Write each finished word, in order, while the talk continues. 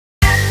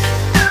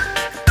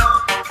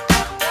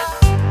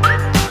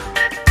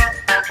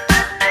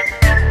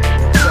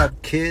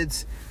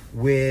kids,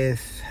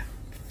 with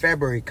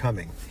February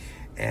coming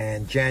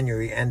and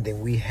January ending,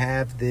 we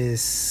have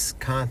this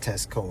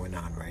contest going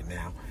on right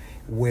now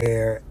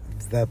where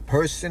the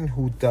person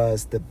who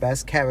does the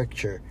best can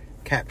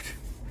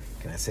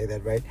I say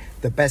that right?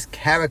 The best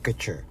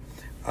caricature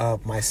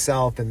of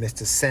myself and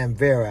Mr. Sam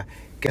Vera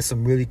gets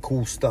some really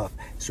cool stuff.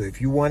 So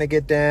if you want to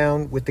get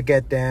down with the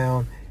get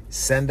down,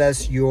 send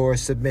us your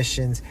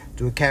submissions.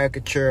 Do a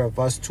caricature of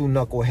us two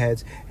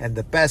knuckleheads, and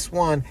the best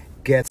one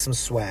gets some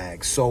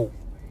swag. So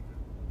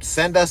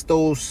send us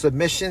those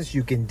submissions.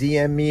 You can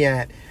DM me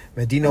at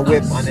Medina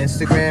Whip on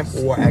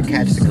Instagram or at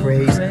Catch the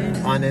Craze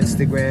on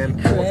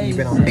Instagram, or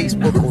even on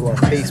Facebook. Go to our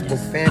Facebook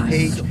fan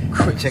page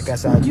and check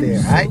us out there.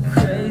 All right?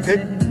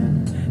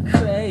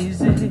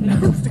 Crazy.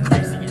 Who's the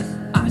craziest?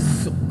 I'm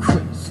so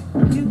crazy.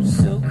 You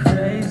so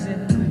crazy.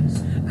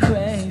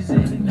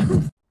 Crazy.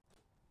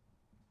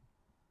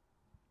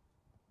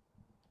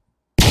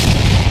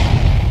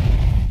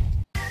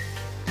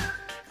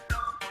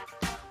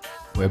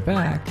 We're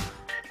back.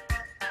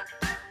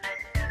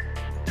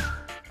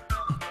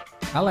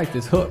 I like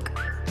this hook.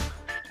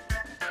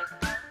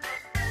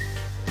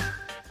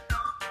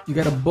 You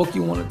got a book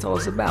you want to tell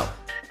us about?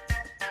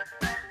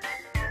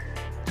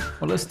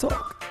 Well, let's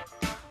talk.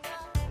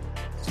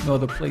 There's no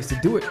other place to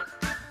do it.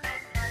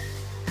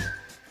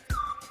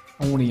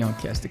 Only on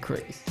Catch the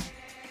Craze.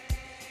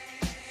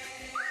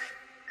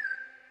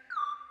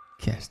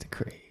 Catch the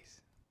Craze.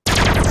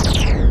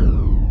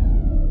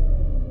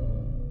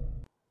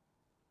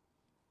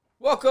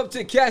 Welcome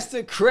to Catch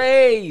the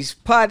Craze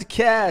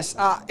podcast.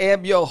 I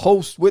am your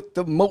host with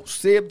the most,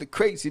 Sib, the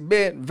crazy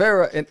man,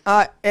 Vera, and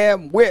I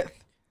am with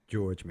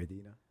George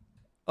Medina.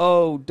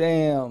 Oh,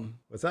 damn.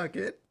 What's up,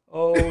 kid?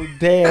 Oh,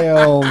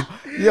 damn.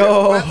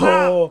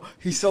 Yo,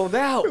 he sold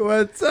out.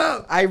 What's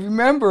up? I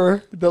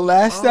remember the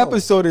last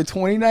episode in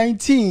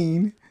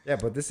 2019. Yeah,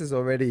 but this is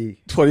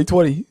already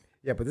 2020.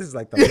 Yeah, but this is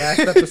like the last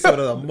episode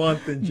of the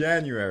month in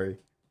January.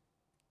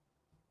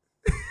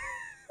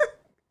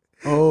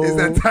 Oh, Is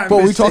that time but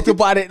we machine? talked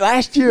about it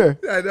last year.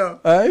 I know.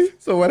 Right?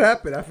 So what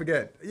happened? I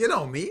forget. You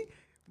know me.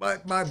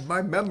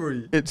 My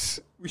memory.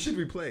 It's We should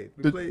replay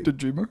it. the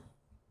Dreamer.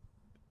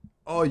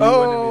 Oh, you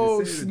Oh, wanted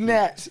me to say the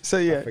snatch. So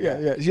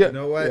yeah. You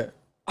know what?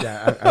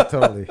 Yeah.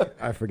 Yeah,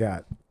 I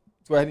forgot.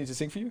 So I need to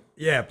sing for you?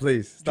 Yeah,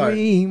 please. Start.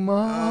 Dream Oh,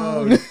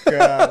 on.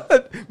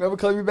 God. Remember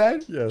Color Me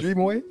Bad? Yes. Dream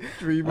Away?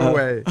 Dream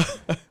away.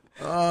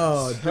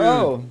 Oh, dude.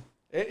 Oh.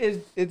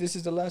 This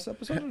is the last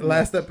episode?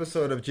 Last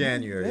episode of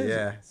January,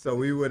 yeah. So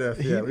we would have,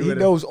 He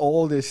knows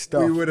all this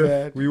stuff. we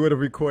would have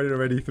recorded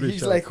already 3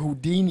 He's shows. like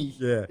Houdini.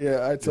 Yeah.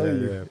 Yeah, I tell Yeah,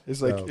 you. yeah.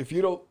 It's like, So- if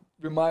you don't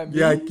remind me.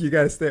 Yeah, you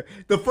gotta stay.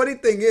 The funny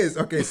thing is,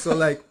 okay, so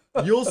like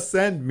you'll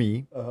send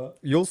me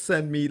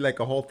like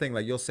a whole thing.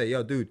 Like you'll say,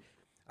 "Yo, dude,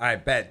 I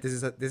bet this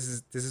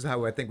is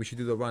how I think we should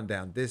do the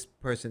rundown. This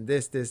person,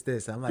 this.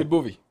 I'm like, Good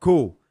movie.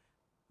 cool.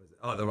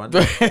 Oh, the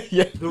rundown.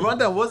 Yeah. The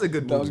rundown was a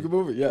good movie. That was a good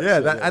movie. Yeah.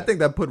 Yeah, I think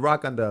that put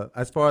Rock on the,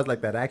 as far as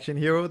like that action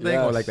hero thing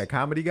or Yes. like that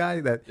comedy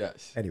guy. That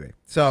Yes. Anyway,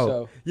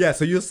 so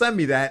you'll send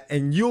me that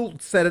and you'll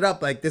set it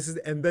up like this is,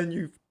 and then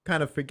you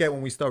kind of forget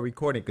when we start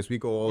recording because we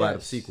go all out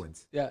of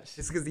sequence. Yes.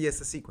 It's because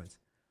it's a sequence.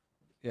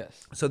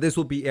 Yes. So this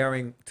will be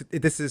airing.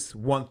 This is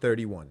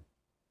 1/31,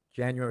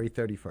 January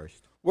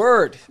 31st.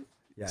 Word.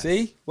 Yes.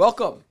 See?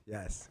 Welcome.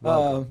 Yes.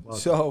 Welcome.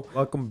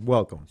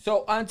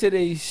 So on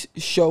today's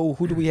show,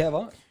 who do we have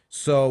on?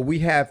 So we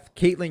have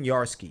Caitlin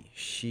Yarsky.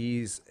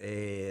 She's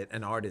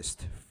an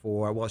artist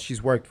for,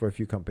 she's worked for a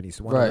few companies.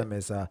 One of them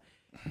is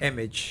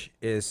Image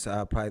is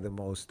probably the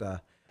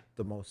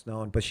most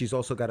known, but she's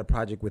also got a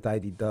project with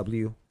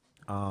IDW,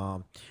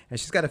 and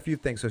she's got a few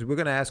things. So we're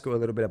gonna ask her a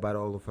little bit about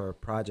all of her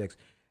projects.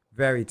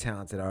 Very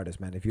talented artist,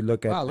 man. If you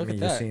look at, Look at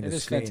that. It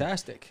is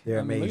fantastic. They're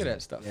amazing. Look at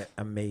that stuff. Yeah,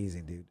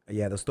 amazing, dude.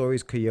 Yeah, the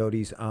story's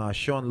Coyotes.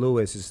 Sean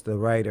Lewis is the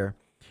writer.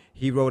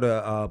 He wrote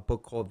a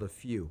book called The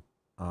Few.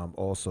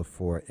 Also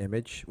for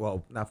Image,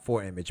 well, not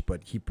for Image,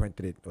 but he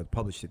printed it or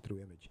published it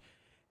through Image,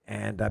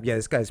 and yeah,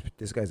 this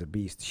guy's a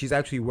beast. She's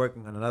actually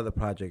working on another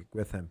project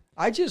with him.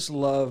 I just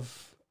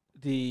love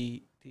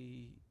the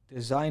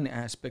design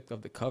aspect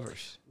of the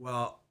covers.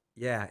 Well,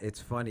 yeah, it's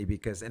funny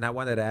because, and I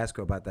wanted to ask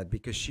her about that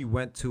because she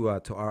went to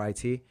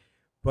RIT,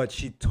 but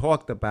she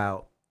talked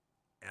about.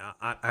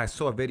 I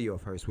saw a video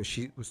of hers where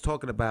she was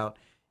talking about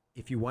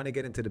if you want to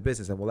get into the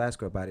business, and we'll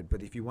ask her about it.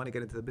 But if you want to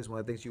get into the business, one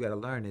of the things you got to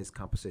learn is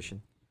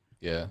composition.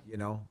 Yeah. You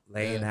know,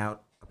 laying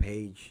out a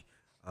page,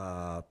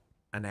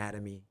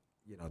 anatomy,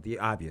 you know, the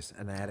obvious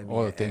anatomy.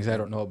 All the things I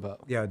don't know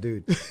about. Yeah,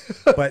 dude.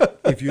 But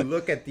if you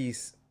look at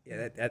these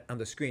on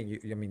the screen,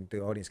 I mean,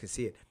 the audience can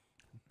see it.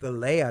 The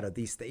layout of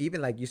these,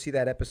 even like you see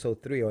that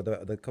episode 3 or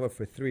the cover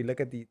for 3, look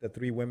at the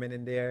 3 women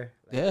in there.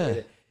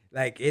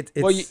 Like, it's.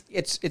 Well,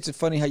 it's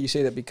funny how you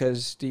say that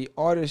because the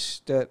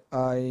artist that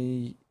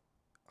I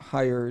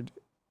hired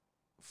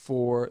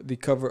for the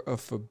cover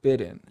of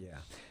Forbidden. Yeah.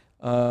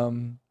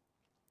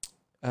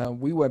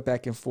 We went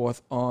back and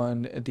forth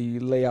on the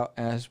layout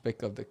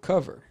aspect of the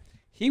cover.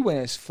 He went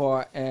as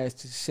far as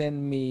to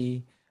send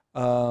me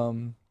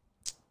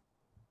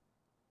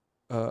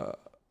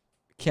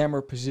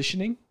camera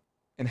positioning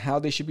and how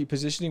they should be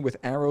positioning with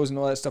arrows and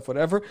all that stuff,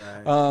 whatever.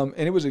 Right.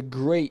 And it was a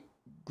great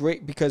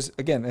because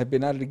again, I've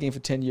been out of the game for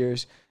 10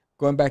 years,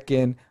 going back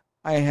in.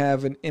 I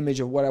have an image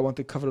of what I want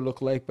the cover to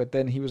look like, but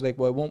then he was like,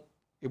 well,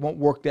 it won't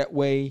work that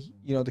way.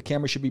 You know, the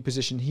camera should be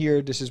positioned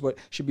here. This is what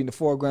should be in the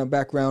foreground,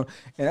 background.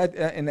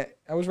 And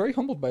I was very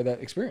humbled by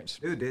that experience.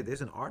 Dude,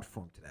 there's an art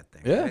form to that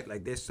thing. Yeah. Right?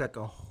 Like there's like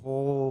a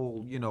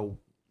whole,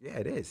 yeah,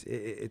 it is.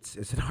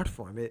 It's an art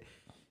form.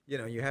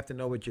 You have to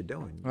know what you're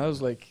doing. I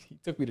was like, he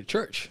took me to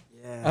church.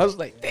 Yeah. I was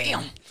like,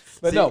 damn.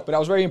 But no, but I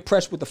was very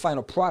impressed with the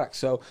final product.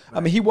 So, I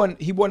mean,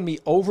 he won me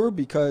over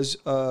because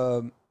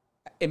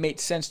it made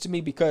sense to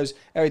me because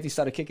everything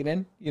started kicking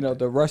in. You know,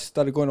 the rust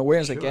started going away. I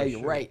was like, yeah,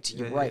 you're right.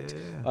 You're right.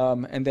 Yeah.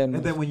 And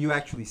then when you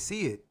actually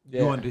see it,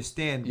 you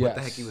understand what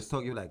the heck he was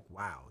talking. You're like,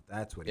 wow,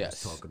 that's what he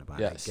was talking about.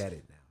 Yes. I get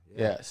it now.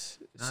 Yeah. Yes.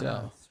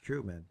 No, it's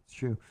true, man. It's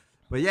true.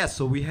 But yeah,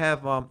 so we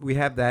have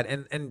that,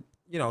 and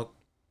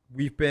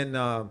we've been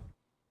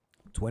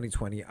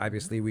 2020.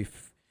 Obviously,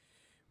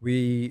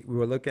 we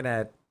were looking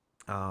at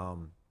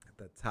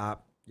the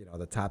top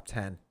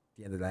 10 at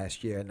the end of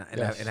last year,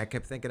 and I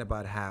kept thinking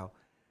about how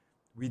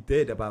we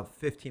did about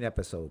 15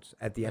 episodes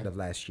at the end of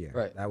last year.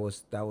 Right. That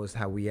was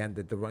how we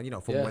ended the run.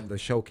 From when the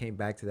show came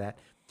back to that,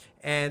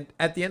 and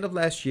at the end of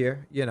last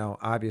year,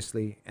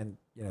 obviously, and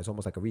it's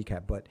almost like a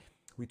recap, but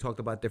we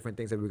talked about different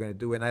things that we were going to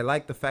do, and I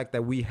like the fact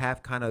that we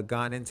have kind of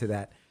gone into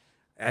that.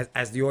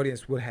 As the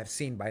audience would have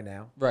seen by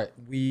now, right?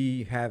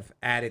 We have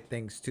added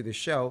things to the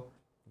show,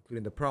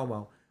 including the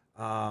promo.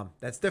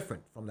 That's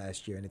different from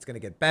last year, and it's going to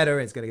get better.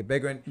 And it's going to get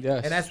bigger,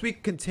 and as we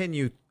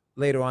continue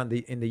later on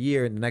in the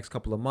year, in the next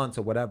couple of months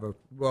or whatever,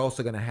 we're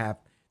also going to have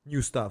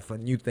new stuff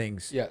and new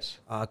things.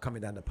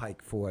 Coming down the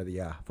pike for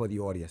the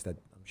audience that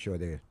I'm sure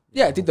they're.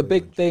 Yeah, I think the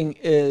big thing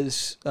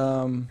is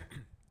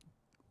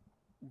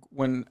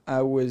when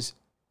I was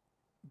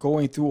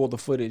going through all the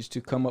footage to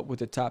come up with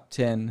the top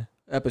 10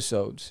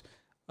 episodes.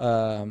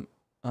 Not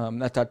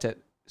top 10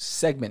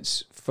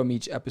 segments from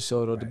each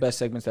episode, or the best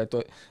segments that I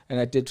thought, and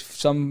I did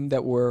some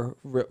that were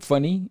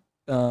funny,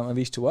 at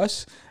least to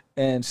us,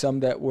 and some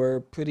that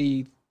were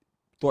pretty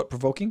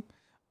thought-provoking.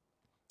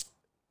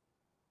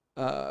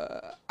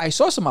 I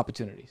saw some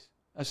opportunities.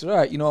 I said, all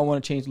right, I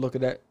want to change the look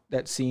of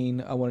that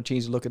scene. I want to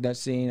change the look of that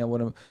scene. I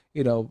want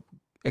to,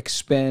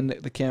 expand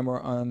the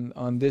camera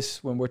on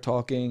this when we're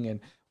talking,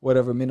 and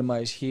whatever,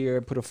 minimize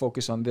here, put a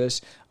focus on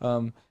this.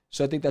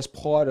 So I think that's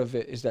part of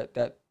it, is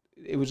that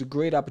it was a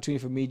great opportunity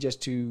for me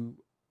just to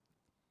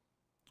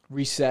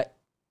reset,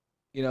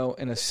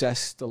 and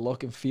assess the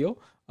look and feel,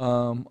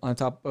 on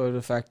top of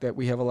the fact that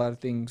we have a lot of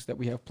things that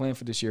we have planned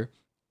for this year.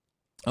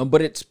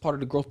 But it's part of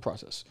the growth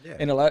process. Yeah,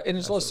 and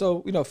it's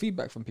absolutely. Also,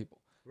 feedback from people.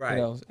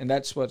 Right. And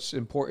that's what's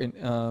important.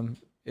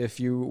 If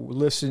you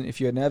listen, if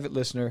you're an avid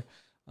listener,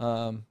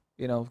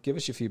 give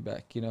us your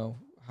feedback.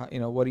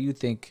 What do you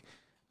think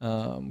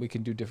we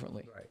can do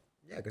differently? Right.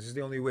 Yeah, because it's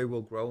the only way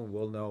we'll grow, and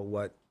we'll know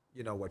what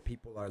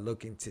people are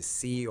looking to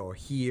see or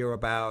hear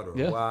about or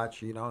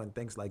watch, and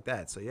things like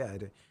that. So yeah,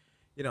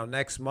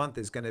 next month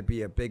is going to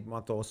be a big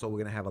month. Also, we're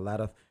going to have a lot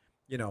of,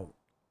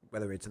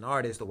 whether it's an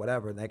artist or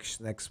whatever.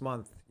 Next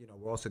month,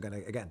 we're also going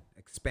to again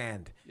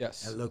expand.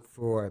 Yes. And look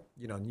for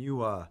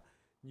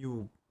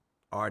new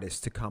artists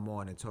to come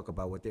on and talk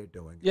about what they're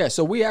doing. Yeah.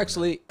 So we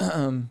actually,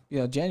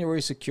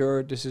 January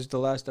secured. This is the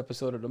last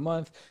episode of the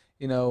month.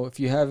 If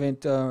you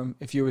haven't,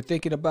 if you were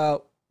thinking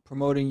about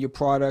promoting your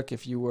product,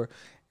 if you were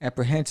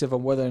apprehensive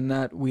on whether or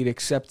not we'd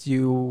accept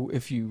you,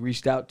 if you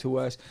reached out to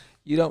us,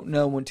 you don't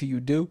know until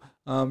you do.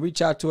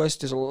 Reach out to us.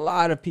 There's a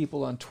lot of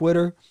people on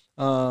Twitter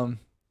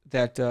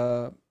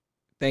that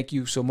thank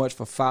you so much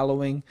for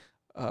following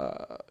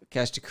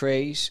Catch the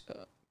Craze.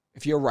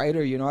 If you're a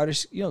writer, you're an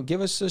artist,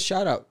 give us a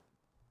shout out.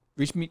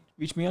 Reach me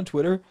on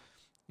Twitter,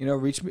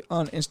 reach me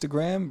on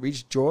Instagram,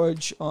 reach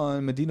George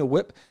on Medina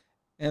Whip,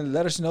 and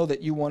let us know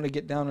that you want to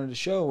get down on the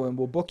show, and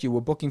we'll book you.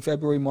 We're booking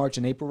February, March,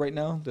 and April right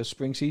now, the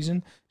spring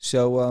season.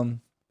 So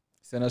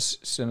send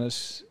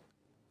us,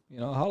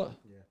 holla.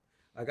 Yeah,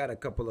 I got a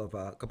couple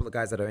of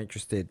guys that are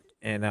interested,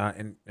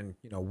 and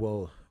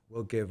we'll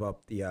give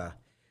up the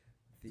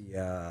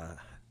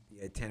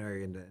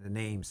itinerary and the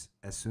names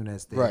as soon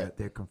as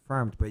they're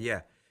confirmed. But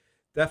yeah,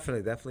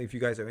 definitely, if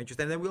you guys are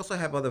interested. And then we also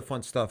have other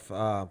fun stuff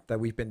that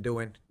we've been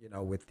doing,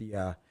 with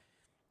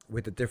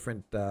the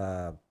different.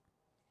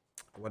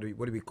 What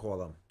do we call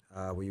them?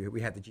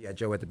 We had the G.I.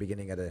 Joe at the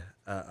beginning of the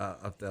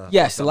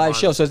the live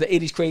show. So it's the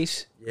 80s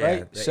Craze,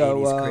 right? The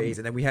 80s Craze,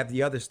 and then we have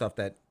the other stuff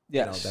that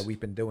that we've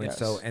been doing. Yes.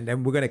 So, and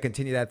then we're gonna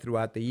continue that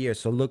throughout the year.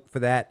 So look for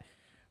that.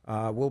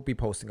 We'll be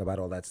posting about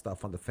all that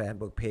stuff on the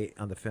Facebook page,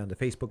 on the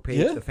Facebook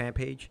page, the fan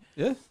page.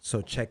 Yeah.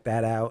 So check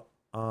that out.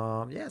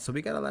 So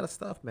we got a lot of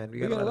stuff, man. We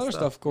got a lot of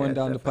stuff going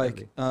down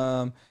definitely.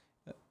 The pike.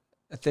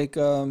 I think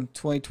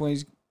 2020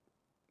 is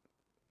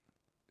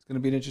going to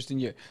be an interesting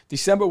year.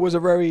 December was a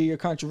very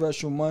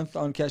controversial month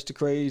on Catch the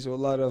Craze, with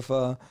a lot of,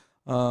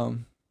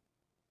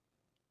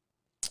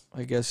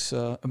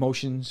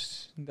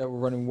 emotions that were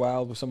running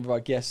wild with some of our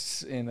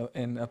guests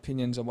and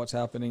opinions on what's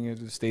happening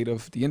in the state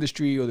of the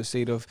industry or the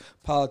state of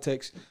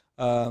politics.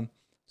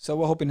 So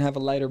we're hoping to have a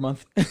lighter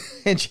month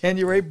in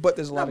January, but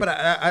there's a lot, but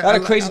a lot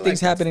of crazy like things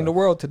that happening in the stuff.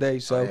 world today.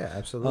 So Yeah,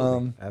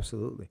 absolutely,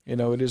 absolutely. you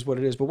know, it is what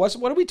it is. But what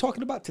are we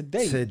talking about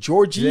today,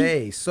 Georgie?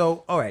 Today,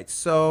 so all right,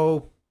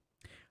 so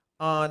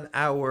on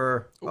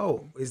our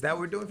is that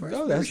what we're doing first? No,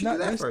 Maybe we that's should not. do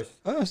that That's, first.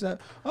 oh, it's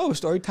not. Oh,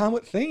 story time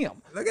with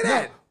Tham. Look at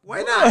that.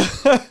 Why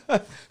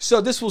not?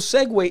 So this will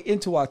segue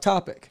into our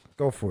topic,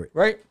 Go for it.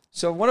 right?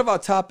 So one of our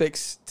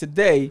topics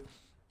today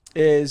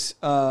is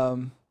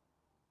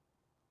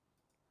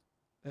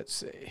let's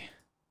see,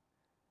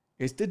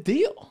 it's the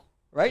deal,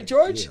 right,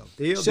 George?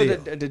 Deal, So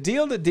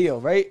deal. the deal,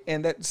 right?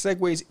 And that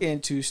segues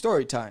into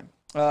story time.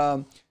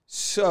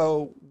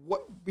 So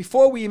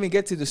before we even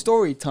get to the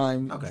story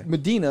time, Okay.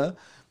 Medina,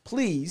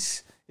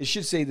 please, it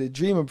should say the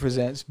Dreamer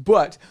presents,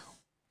 but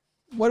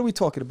what are we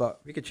talking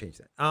about? We could change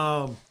that.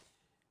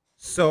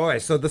 So all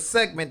right, so the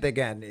segment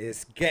again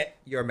is get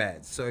your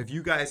meds. So if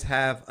you guys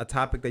have a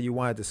topic that you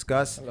want to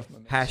discuss, left my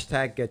meds.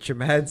 hashtag get your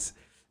meds.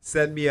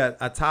 Send me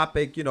a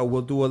topic. You know,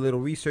 we'll do a little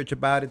research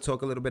about it,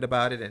 talk a little bit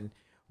about it, and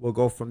we'll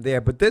go from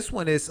there. But this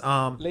one is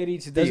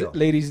Ladies, deal.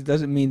 it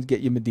doesn't mean get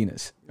your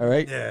Medinas. All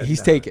right, Yeah, he's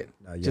no, taken.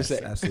 no, yes, Just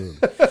say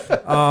absolutely.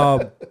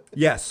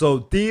 Yeah, so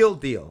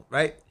deal,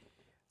 right?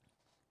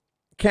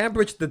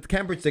 The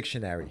Cambridge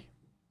Dictionary.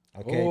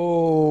 Okay.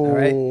 Oh, All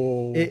right.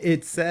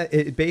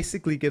 It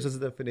basically gives us a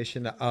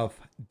definition of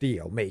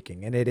deal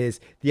making, and it is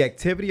the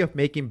activity of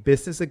making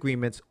business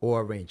agreements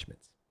or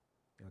arrangements.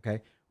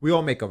 Okay. We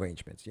all make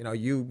arrangements. You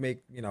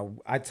know,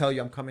 I tell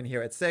you I'm coming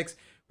here at 6.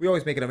 We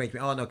always make an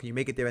arrangement. Oh no, can you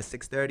make it there at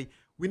 6:30?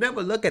 We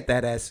never look at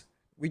that as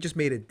we just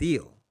made a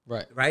deal.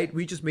 Right. Right?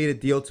 We just made a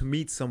deal to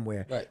meet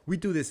somewhere. Right. We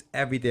do this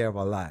every day of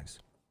our lives.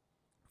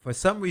 For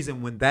some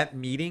reason, when that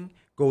meeting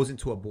goes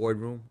into a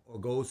boardroom or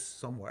goes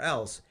somewhere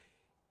else,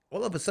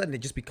 all of a sudden it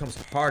just becomes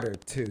harder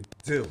to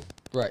do.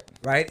 right.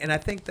 Right? And I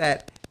think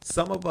that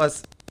some of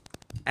us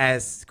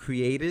as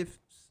creatives,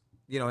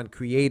 you know, and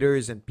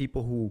creators and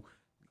people who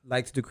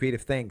like to do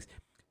creative things,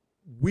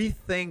 we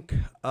think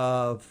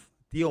of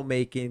deal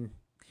making,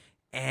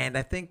 and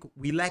I think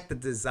we lack the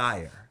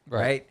desire,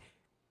 right?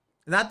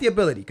 Not the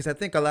ability, because I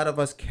think a lot of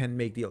us can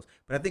make deals,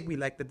 but I think we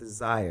lack the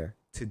desire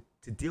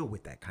to deal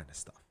with that kind of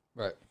stuff.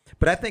 Right.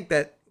 But I think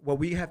that what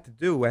we have to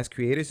do as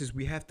creators is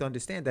we have to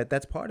understand that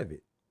that's part of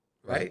it,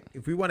 right?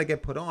 If we want to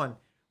get put on,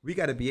 we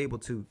got to be able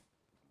to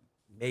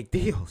make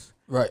deals.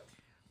 Right.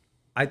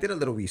 I did a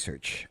little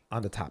research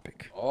on the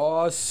topic.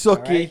 Oh,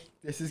 Suki, right.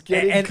 this is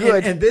getting and,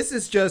 good. And this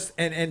is just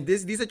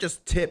these are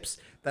just tips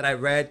that I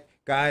read.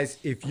 Guys,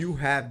 if you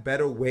have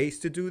better ways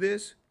to do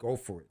this, go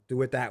for it. Do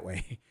it that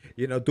way.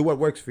 You know, do what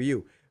works for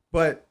you.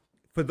 But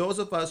for those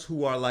of us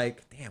who are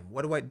like, damn,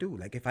 what do I do?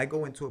 Like if I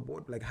go into a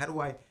board, like how do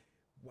I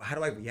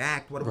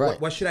react?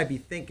 What should I be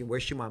thinking? Where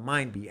should my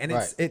mind be? And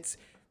it's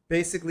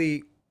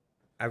basically,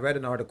 I read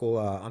an article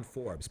on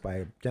Forbes by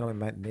a gentleman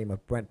by the name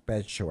of Brent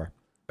Bedshore.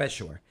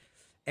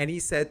 And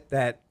he said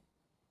that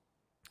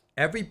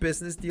every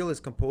business deal is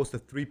composed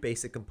of 3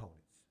 basic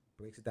components.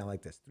 Breaks it down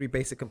like this: 3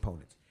 basic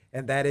components.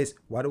 And that is,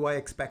 what do I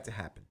expect to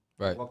happen?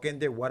 Right. Walk in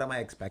there, what am I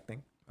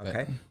expecting? Okay.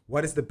 Right.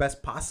 What is the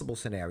best possible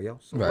scenario?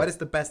 So Right. what is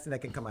the best thing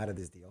that can come out of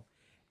this deal?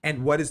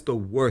 And what is the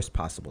worst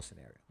possible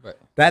scenario? Right.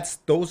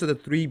 Those are the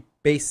 3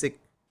 basic,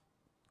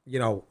 you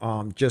know,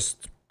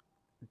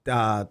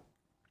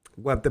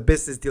 what the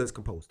business deal is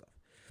composed of.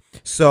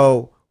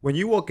 So when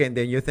you walk in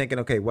there, you're thinking,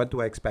 okay, what do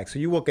I expect? So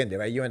you walk in there,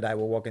 right? You and I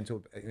will walk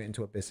into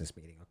a business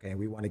meeting, okay? And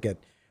we want to get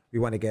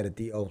a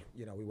deal.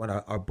 You know, we want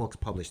our books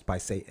published by,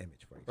 say,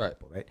 Image, for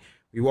example, right?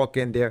 We walk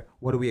in there.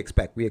 What do we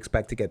expect? We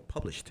expect to get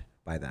published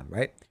by them,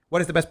 right?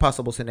 What is the best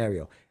possible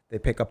scenario? They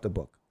pick up the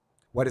book.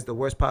 What is the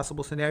worst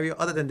possible scenario?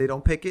 Other than they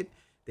don't pick it,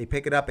 they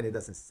pick it up and it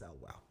doesn't sell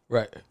well.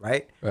 Right.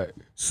 Right? Right.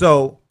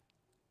 So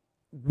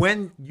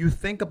when you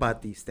think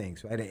about these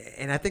things, right?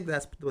 And I think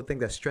that's the thing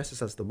that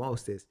stresses us the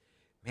most is,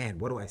 man,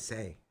 what do I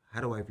say?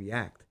 How do I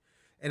react?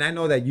 And I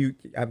know that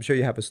I'm sure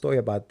you have a story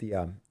about the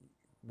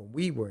when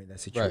we were in that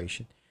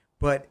situation,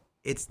 but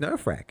it's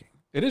nerve-wracking.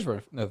 It is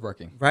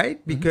nerve-wracking.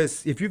 Right?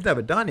 Because if you've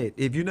never done it,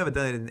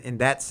 in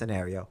that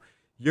scenario,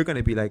 you're going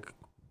to be like,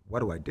 what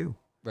do I do?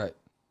 Right.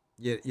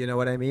 You know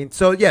what I mean?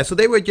 So yeah, so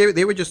they were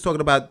just talking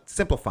about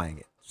simplifying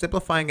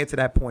it to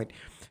that point.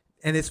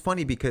 And it's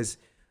funny because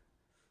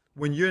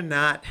when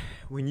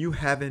you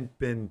haven't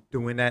been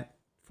doing that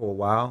for a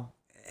while,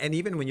 and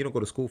even when you don't go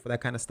to school for that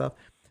kind of stuff,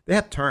 they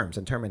have terms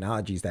and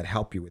terminologies that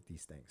help you with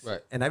these things.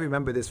 Right. And I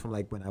remember this from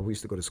like when I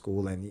used to go to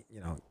school and, you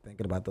know,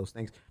 thinking about those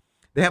things.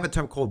 They have a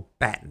term called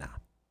BATNA.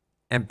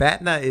 And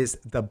BATNA is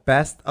the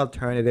best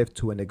alternative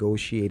to a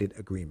negotiated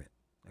agreement.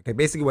 Okay,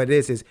 basically what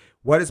it is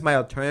what is my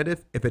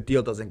alternative if a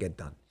deal doesn't get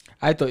done?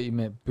 I thought you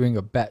meant bring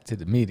a bat to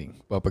the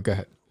meeting, but go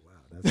ahead. Wow,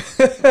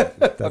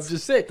 that's I'm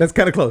just saying. That's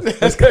kind of close.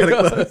 That's kind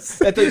of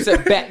close. I thought you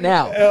said bat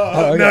now.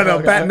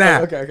 No, bat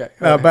now. Okay.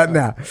 Bat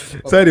now.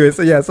 So anyway,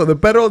 so the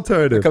better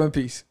alternative. Come in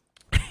peace.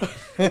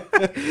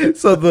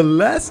 So the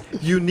less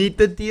you need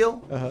the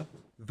deal,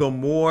 the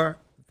more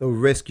the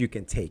risk you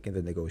can take in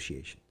the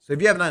negotiation. So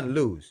if you have nothing to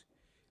lose,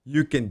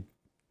 you can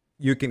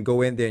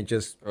go in there and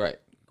just Right.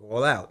 go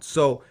all out.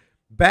 So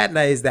Bad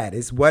night is that.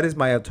 It's what is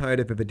my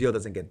alternative if a deal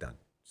doesn't get done.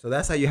 So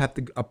that's how you have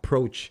to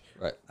approach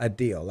Right. a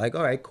deal. Like,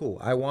 all right, cool.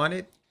 I want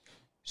it.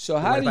 So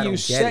But how what if do I you don't get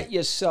set it?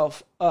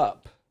 yourself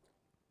up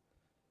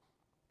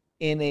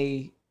in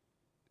a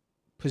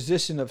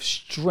position of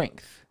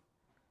strength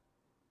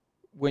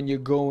when you're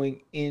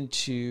going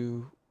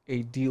into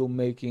a deal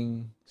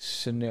making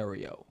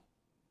scenario?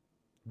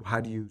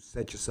 How do you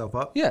set yourself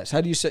up? Yes.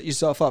 How do you set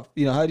yourself up?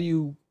 You know, how do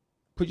you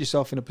put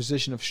yourself in a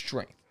position of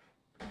strength?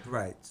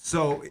 Right.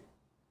 So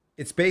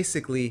it's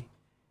basically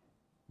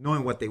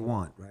knowing what they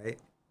want, right?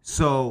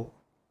 So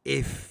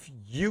if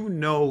you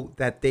know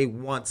that they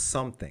want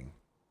something,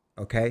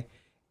 okay,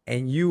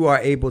 and you are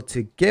able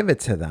to give it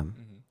to them,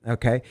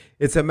 okay,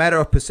 it's a matter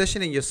of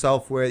positioning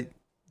yourself where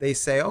they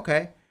say,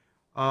 okay,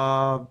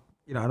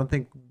 you know, I don't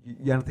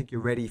think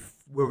you're ready.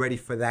 We're ready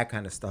for that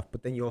kind of stuff.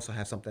 But then you also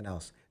have something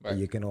else Right. that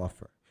you can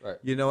offer. Right.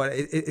 You know,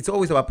 it's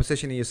always about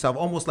positioning yourself,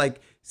 almost like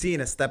seeing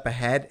a step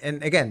ahead.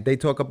 And again, they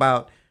talk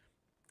about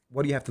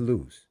what do you have to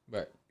lose.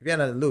 Right. If you have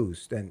to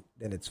lose, then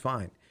it's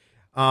fine.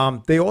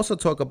 They also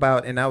talk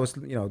about, and I was,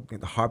 you know,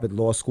 the Harvard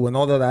Law School and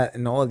all of that,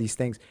 and all of these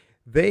things.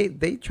 They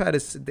try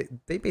to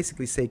they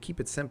basically say keep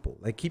it simple,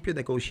 like keep your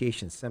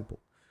negotiations simple.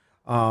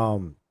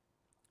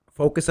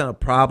 Focus on a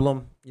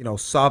problem, you know,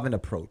 solving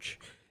approach.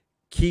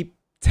 Keep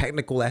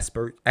technical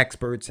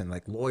experts and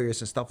like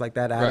lawyers and stuff like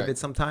that out of Right. it.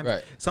 Sometimes,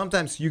 Right.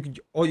 sometimes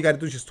all you got to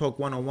do is just talk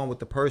one on one with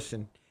the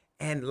person,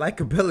 and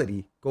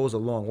likability goes a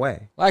long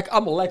way. Like,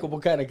 I'm a likable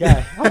kind of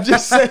guy. I'm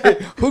just saying,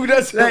 who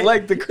doesn't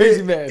like the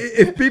crazy man?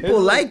 If people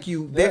like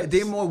you, Yes.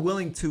 they're more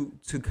willing to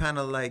kind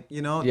of like,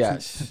 you know,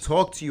 Yes. to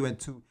talk to you and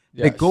to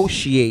Yes.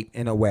 negotiate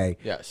in a way.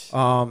 Yes.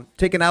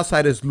 Take an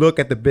outsider's look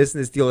at the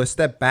business deal, or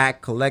step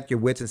back, collect your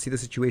wits, and see the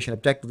situation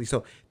objectively.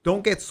 So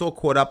don't get so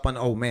caught up on,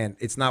 oh man,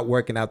 it's not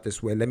working out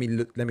this way. Let me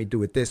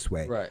do it this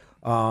way. Right.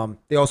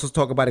 They also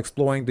talk about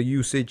exploring the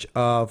usage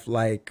of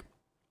like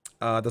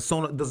the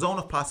zone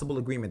of possible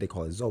agreement. They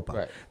call it ZOPA.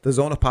 Right. The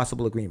zone of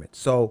possible agreement.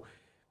 So,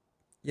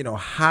 you know,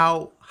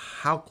 how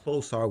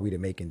close are we to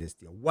making this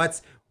deal?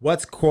 What's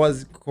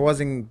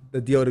causing the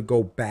deal to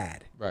go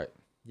bad? Right.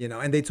 You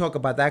know, and they talk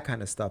about that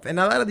kind of stuff. And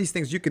a lot of these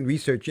things you can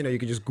research. You know, you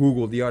can just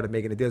Google the art of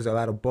making a deal. There's a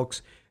lot of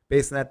books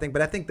based on that thing.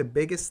 But I think the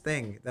biggest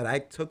thing that I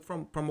took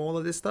from all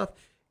of this stuff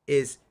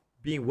is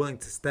being willing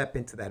to step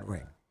into that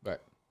ring,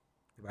 Right.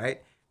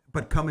 right?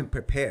 But coming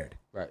prepared.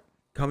 Right.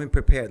 Coming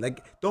prepared.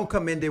 Like, don't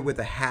come in there with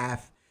a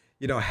half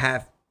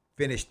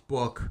finished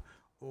book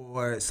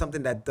or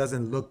something that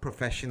doesn't look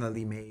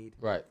professionally made.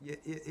 Right. You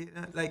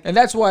know, like, And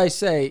that's why I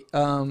say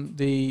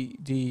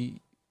the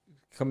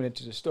coming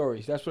into the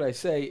stories. That's what I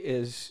say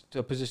is to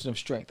a position of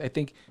strength. I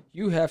think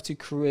you have to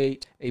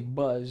create a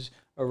buzz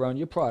around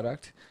your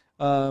product,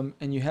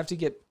 and you have to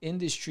get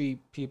industry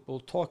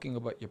people talking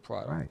about your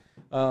product. Right.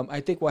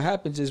 I think what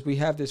happens is we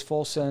have this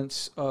false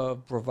sense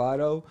of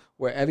bravado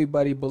where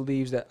everybody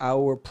believes that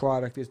our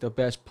product is the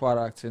best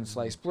product in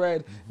sliced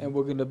bread, and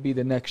we're going to be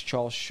the next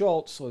Charles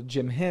Schultz or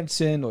Jim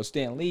Henson or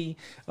Stan Lee.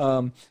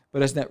 But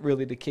that's not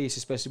really the case,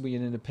 especially when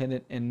you're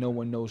independent and no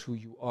one knows who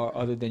you are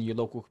other than your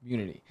local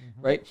community,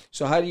 right?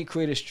 So how do you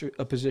create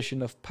a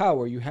position of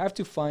power? You have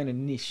to find a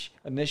niche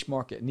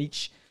market.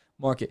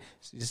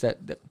 It's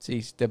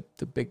the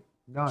big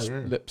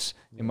lips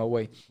in my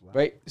way,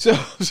 right? So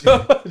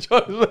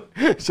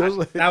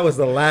that was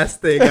the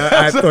last thing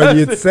I thought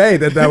you'd say.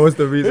 That was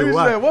the reason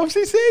why. What was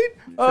he saying?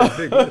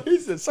 He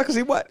said, "Sucker,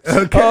 see what?"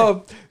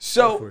 Okay.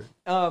 So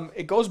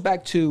it goes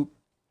back to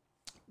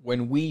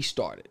when we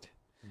started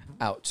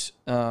out.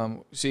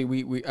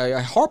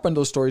 I harp on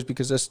those stories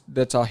because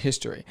that's our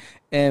history.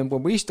 And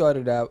when we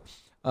started out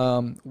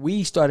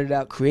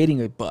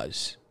creating a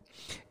buzz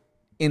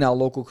in our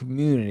local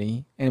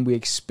community, and we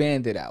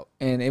expanded out.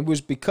 And it was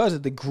because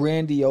of the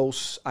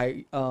grandiose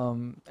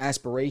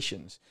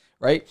aspirations,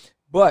 right?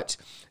 But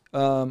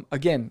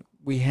again,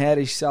 we had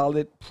a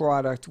solid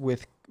product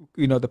with,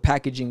 you know, the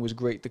packaging was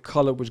great, the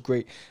color was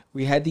great,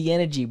 we had the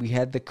energy, we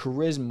had the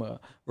charisma,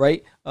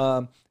 right?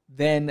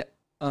 Then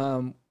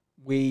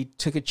we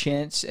took a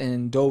chance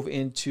and dove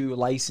into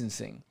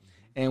licensing.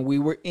 And we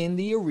were in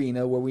the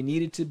arena where we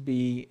needed to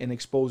be and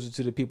expose it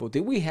to the people.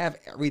 Did we have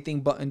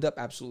everything buttoned up?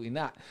 Absolutely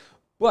not.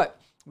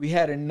 But we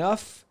had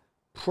enough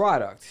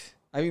product.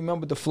 I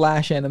remember the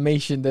flash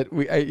animation that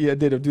I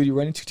did of Duty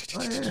running,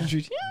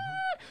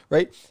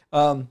 right?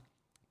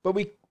 But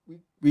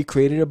we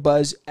created a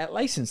buzz at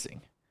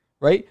licensing,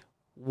 right?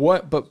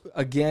 But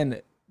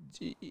again,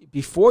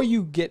 before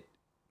you get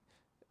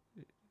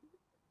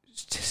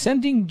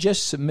sending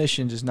just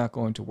submissions is not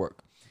going to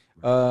work.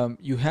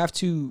 You have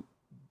to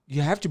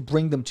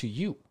bring them to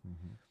you.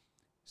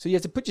 So you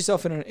have to put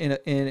yourself in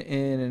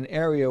an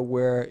area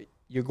where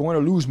you're going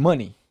to lose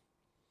money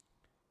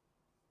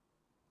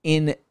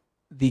in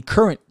the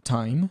current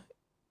time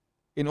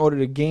in order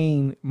to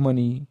gain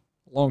money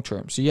long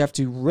term. So you have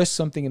to risk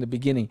something in the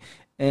beginning.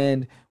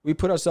 And we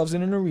put ourselves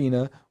in an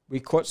arena. We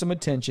caught some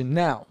attention.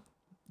 Now,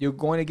 you're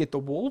going to get the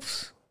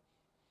wolves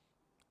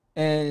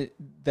and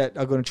that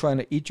are going to try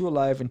to eat you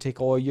alive and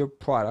take all your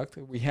product.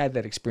 We had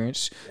that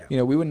experience. Yeah. You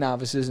know, we were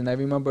novices, and I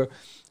remember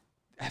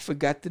I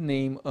forgot the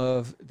name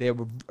of, they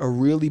were a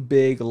really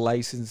big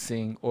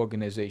licensing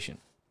organization.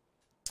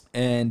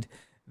 And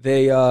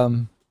they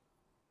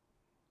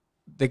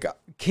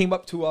came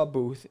up to our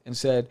booth and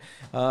said,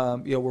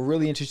 we're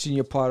really interested in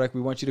your product.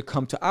 We want you to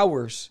come to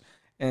ours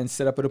and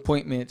set up an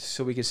appointment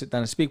so we can sit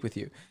down and speak with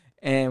you.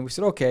 And we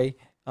said, okay,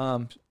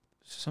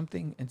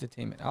 something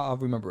entertainment. I'll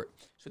remember it.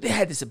 So they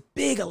had this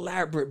big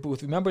elaborate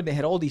booth. Remember, they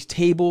had all these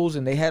tables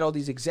and they had all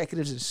these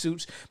executives in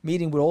suits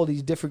meeting with all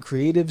these different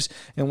creatives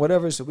and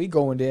whatever. So we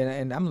go in there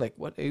and I'm like,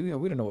 what? We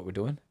don't know what we're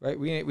doing, right?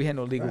 We had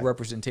no legal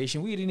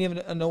representation. We didn't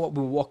even know what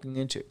we were walking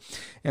into.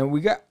 And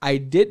I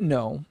did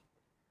know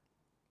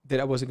that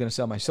I wasn't going to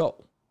sell my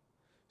soul.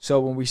 So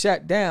when we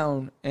sat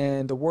down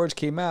and the words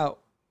came out,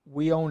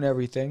 we own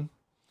everything.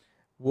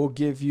 We'll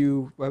give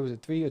you, what was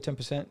it, 3 or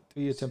 10%?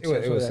 3 or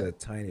 10%. It was a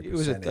tiny percentage. It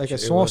was like a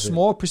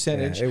small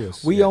percentage. Yeah,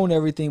 we own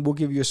everything. We'll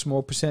give you a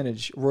small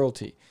percentage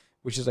royalty,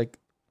 which is like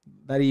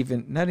not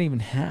even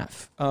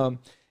half.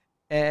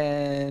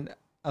 And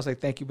I was like,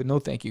 thank you, but no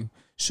thank you.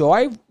 So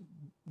I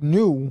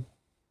knew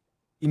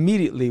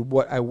immediately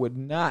what I would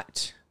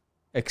not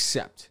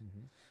accept.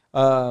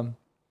 I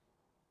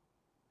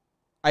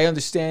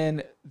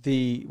understand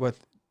what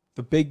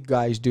the big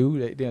guys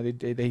do.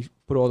 They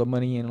put all the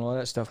money in and all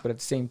that stuff. But at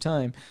the same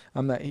time,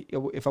 I'm not.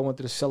 If I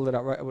wanted to sell it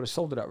outright, I would have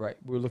sold it outright.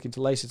 We were looking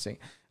to licensing.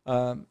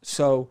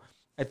 So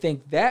I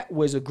think that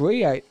was a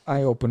great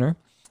eye opener.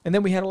 And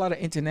then we had a lot of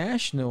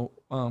international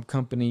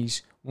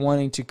companies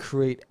wanting to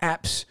create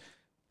apps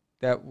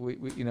that we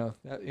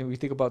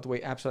think about the way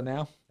apps are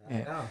now.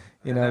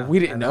 We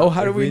didn't know.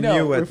 How do we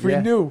know? If we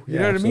knew, you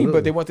know what I mean?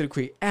 But they wanted to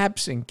create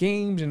apps and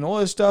games and all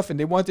this stuff, and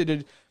they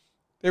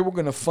were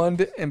going to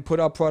fund and put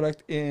our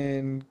product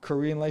in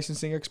Korean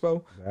Licensing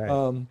Expo.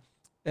 Right.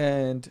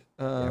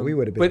 We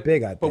would have been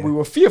big out there. But we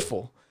were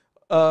fearful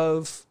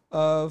of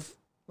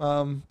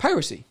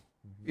piracy,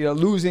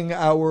 losing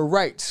our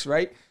rights,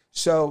 right?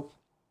 So,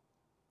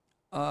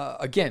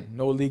 again,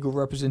 no legal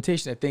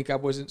representation. I think I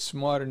wasn't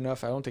smart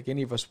enough. I don't think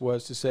any of us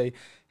was to say,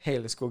 hey,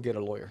 let's go get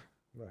a lawyer.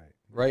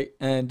 Right.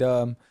 And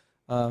so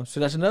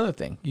that's another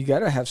thing. You got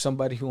to have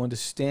somebody who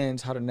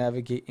understands how to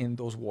navigate in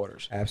those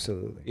waters.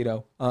 Absolutely.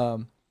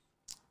 And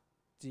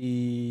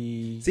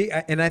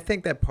I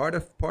think that part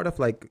of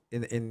like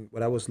in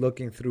what I was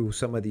looking through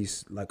some of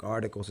these like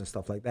articles and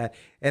stuff like that,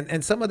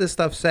 and some of this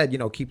stuff said,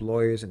 keep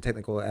lawyers and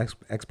technical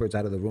experts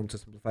out of the room to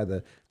simplify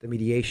the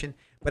mediation.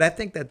 But I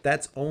think that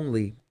that's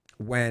only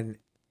when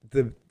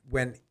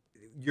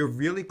you're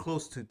really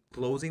close to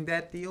closing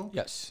that deal.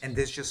 Yes. And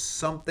there's just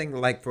something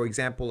like, for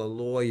example, a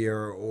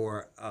lawyer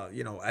or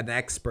an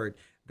expert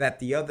that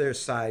the other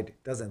side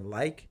doesn't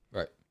like.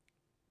 Right.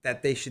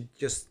 That they should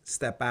just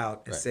step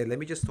out and say, let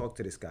me just talk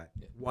to this guy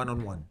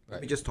one-on-one. Right.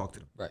 Let me just talk to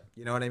them. Right.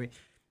 You know what I mean?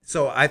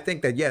 So I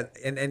think that,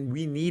 and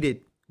we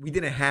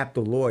didn't have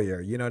the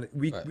lawyer,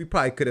 we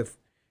probably could have,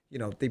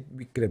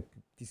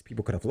 these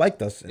people could have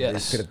liked us and they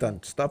could have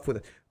done stuff with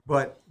it,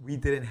 but we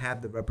didn't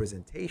have the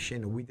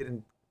representation.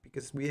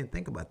 Because we didn't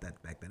think about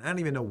that back then. I don't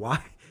even know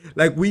why.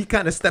 Like, we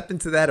kind of stepped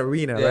into that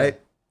arena, right?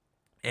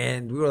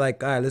 And we were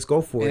like, all right, let's go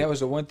for it. And that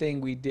was the one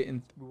thing we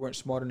weren't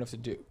smart enough to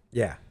do.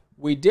 Yeah.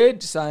 We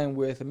did sign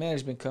with a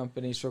management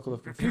company, Circle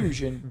of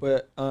Confusion,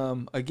 but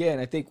again,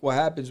 I think what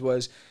happens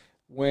was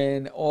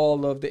when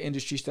all of the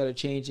industry started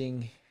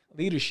changing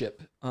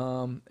leadership,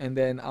 and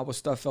then our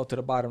stuff fell to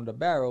the bottom of the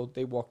barrel,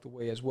 they walked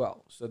away as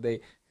well. So they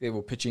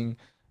were pitching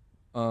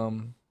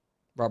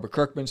Robert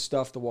Kirkman's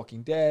stuff, The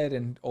Walking Dead,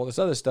 and all this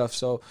other stuff.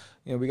 So,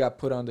 we got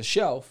put on the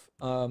shelf.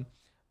 But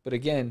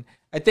again,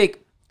 I think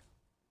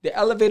the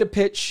elevator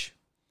pitch,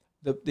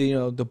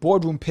 the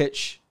boardroom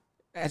pitch,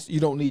 you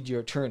don't need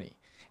your attorney.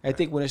 I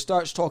think when it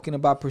starts talking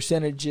about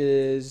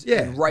percentages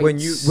and rights, when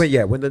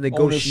the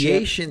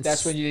negotiations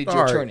that's when you need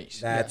your attorneys.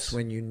 That's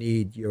when you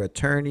need your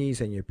attorneys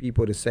and your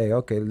people to say,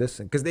 okay,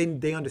 listen, because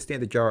they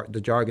understand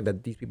the jargon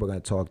that these people are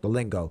going to talk, the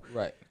lingo.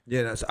 Right.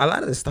 So a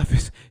lot of this stuff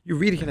is, you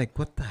read it, you're like,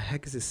 what the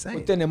heck is this saying?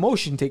 But then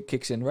emotion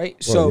kicks in, right?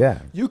 So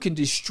you can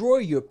destroy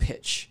your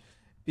pitch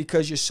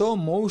because you're so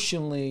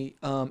emotionally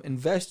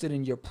invested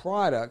in your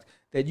product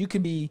that you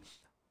can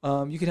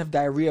have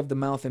diarrhea of the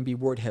mouth and be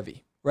word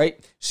heavy.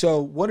 Right.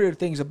 So one of the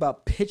things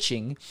about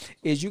pitching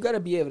is you got to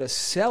be able to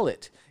sell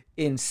it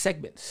in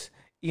segments,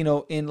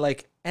 in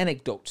like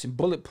anecdotes and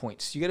bullet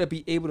points. You got to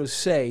be able to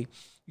say,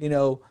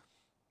 the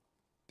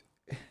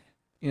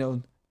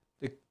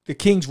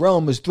king's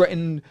realm is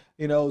threatened,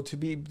 to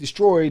be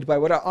destroyed by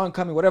whatever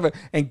oncoming, whatever,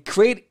 and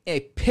create a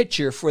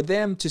picture for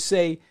them to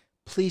say,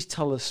 please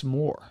tell us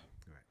more.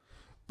 Right.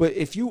 But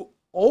if you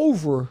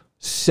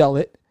oversell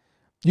it,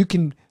 you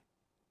can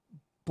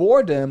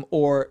bore them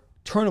or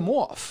turn them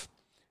off.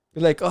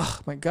 You're like, oh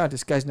my God,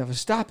 this guy's never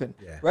stopping,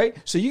 right?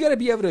 So you got to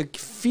be able to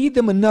feed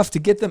them enough to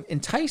get them,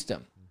 entice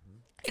them.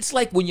 It's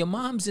like when your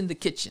mom's in the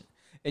kitchen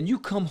and you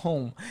come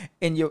home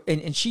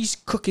and she's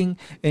cooking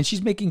and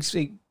she's making,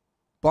 say,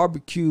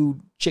 barbecue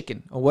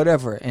chicken or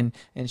whatever, and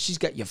she's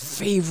got your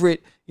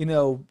favorite,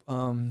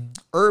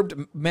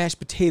 herbed mashed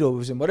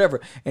potatoes and whatever,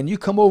 and you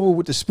come over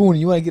with the spoon and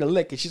you want to get a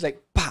lick, and she's like,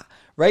 bah,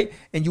 right?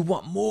 And you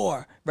want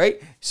more,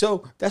 right?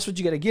 So that's what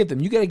you got to give them.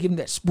 You got to give them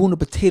that spoon of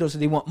potatoes, so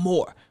they want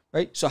more,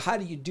 right? So how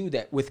do you do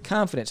that with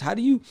confidence? How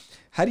do you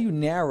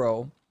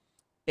narrow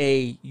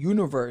a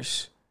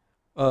universe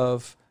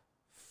of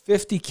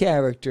 50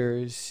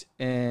 characters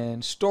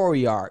and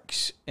story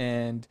arcs,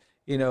 and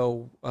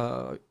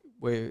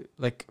where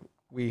like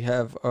we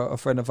have a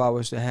friend of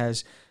ours that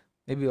has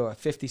maybe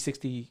 50,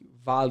 60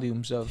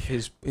 volumes of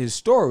his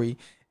story,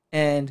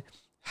 and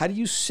how do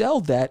you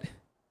sell that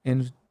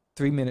in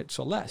 3 minutes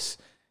or less,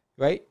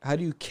 right? How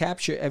do you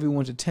capture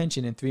everyone's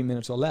attention in 3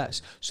 minutes or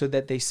less so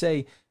that they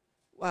say,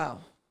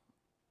 wow,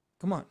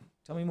 come on,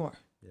 tell me more.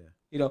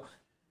 Yeah.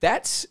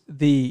 That's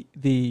the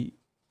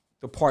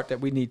part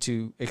that we need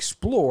to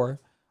explore,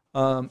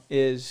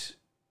 is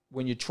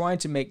when you're trying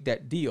to make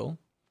that deal,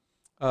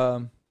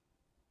 how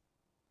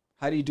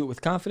do you do it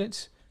with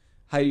confidence?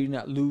 How do you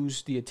not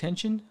lose the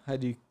attention? How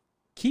do you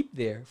keep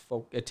their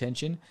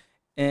attention?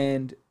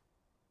 And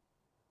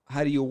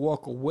how do you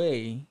walk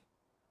away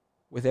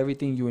with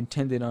everything you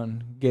intended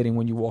on getting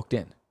when you walked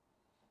in?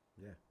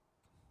 Yeah.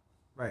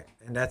 Right.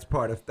 And that's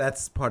part of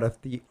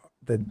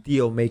the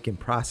deal making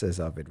process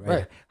of it,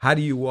 right? How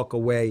do you walk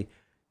away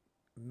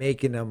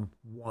making them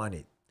want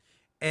it?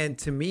 And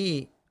to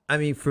me, I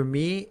mean, for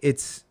me,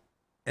 it's,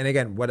 and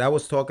again, what I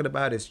was talking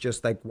about is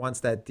just like once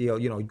that deal,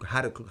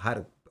 how to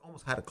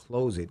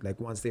close it, like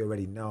once they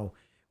already know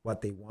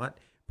what they want,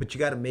 but you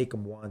got to make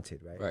them want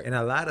it, right? And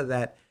a lot of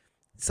that,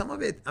 some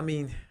of it, I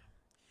mean,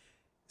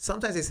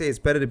 sometimes they say it's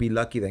better to be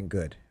lucky than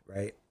good,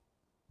 right?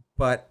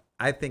 But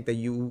I think that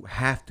you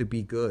have to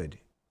be good.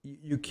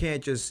 You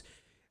can't just,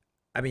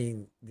 I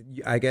mean,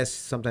 I guess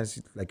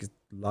sometimes like it's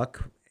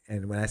luck.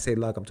 And when I say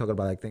luck, I'm talking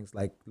about like things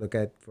like, look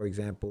at, for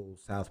example,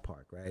 South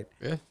Park, right?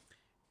 Yeah.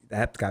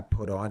 That got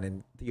put on,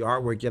 and the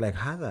artwork, you're like,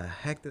 how the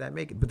heck did I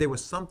make it? But there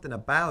was something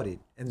about it,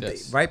 and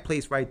right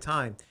place, right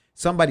time.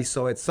 Somebody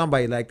saw it,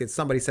 somebody liked it,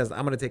 somebody says,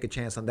 I'm going to take a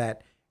chance on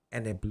that,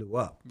 and it blew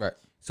up. Right.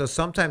 So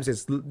sometimes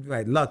it's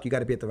luck. You got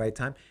to be at the right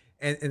time.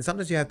 And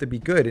sometimes you have to be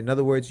good. In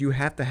other words, you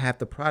have to have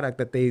the product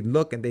that they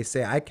look and they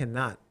say, I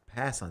cannot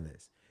pass on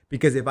this.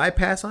 Because if I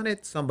pass on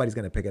it, somebody's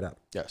going to pick it up.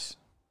 Yes.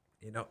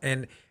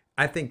 And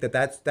I think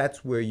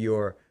that's where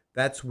you're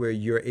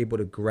able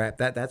to grab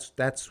that.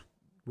 That's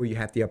where you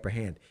have the upper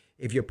hand.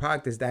 If your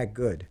product is that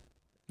good,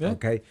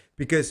 okay?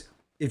 Because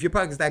if your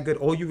product is that good,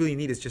 all you really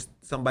need is just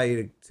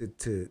somebody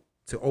to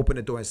open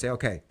the door and say,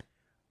 okay,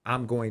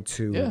 I'm going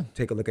to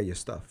take a look at your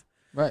stuff.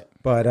 Right.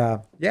 But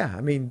I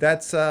mean,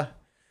 that's kind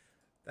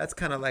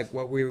of like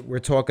what we're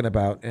talking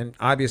about. And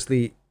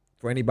obviously,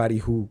 for anybody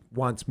who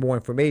wants more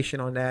information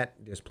on that,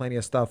 there's plenty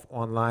of stuff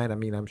online. I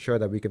mean, I'm sure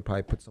that we can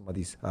probably put some of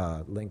these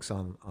links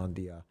on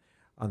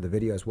the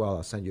video as well.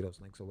 I'll send you those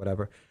links or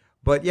whatever.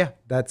 But yeah,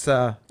 that's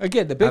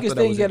again, the biggest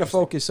thing you got to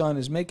focus on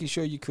is making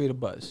sure you create a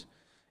buzz.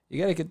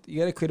 You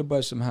gotta create a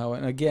buzz somehow.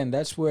 And again,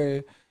 that's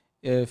where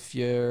if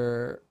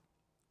you're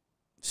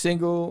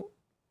single,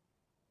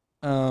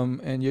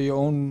 and you're your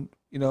own,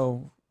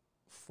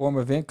 form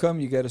of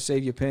income, you got to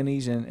save your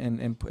pennies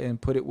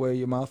and put it where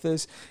your mouth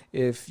is.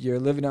 If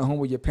you're living at home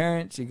with your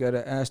parents, you got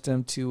to ask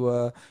them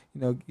to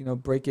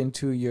break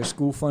into your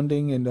school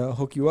funding and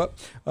hook you up.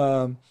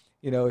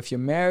 If you're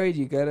married,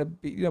 you got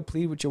to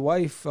plead with your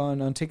wife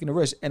on taking a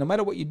risk. And no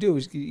matter what you do,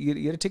 you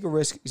got to take a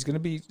risk. There's gonna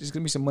be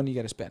some money you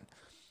got to spend.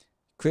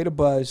 Create a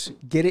buzz,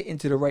 get it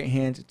into the right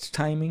hands. It's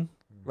timing,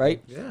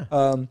 right? Yeah.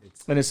 And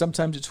then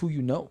sometimes it's who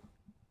you know.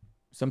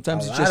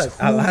 Sometimes it's just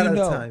who you know.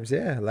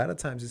 A lot of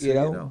times it's who you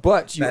know.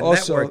 But you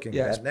also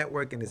that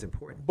networking is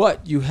important.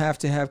 But you have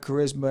to have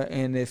charisma.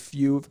 And if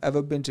you've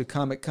ever been to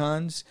Comic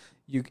Cons,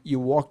 you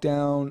walk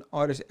down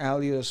Artist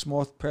Alley or a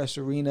small press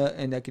arena,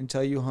 and I can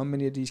tell you how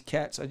many of these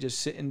cats are just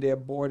sitting there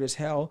bored as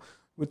hell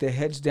with their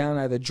heads down,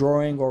 either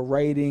drawing or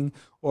writing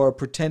or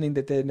pretending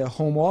that they're in their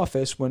home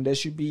office when they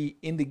should be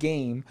in the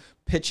game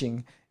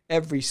pitching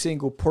every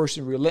single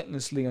person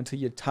relentlessly until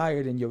you're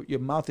tired and your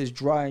mouth is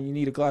dry and you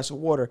need a glass of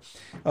water.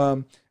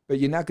 But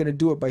you're not going to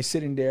do it by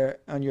sitting there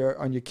on your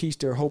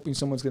keister hoping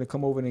someone's going to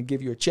come over and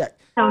give you a check.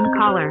 Phone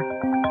caller.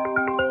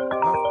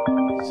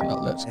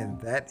 And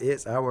that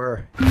is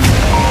our...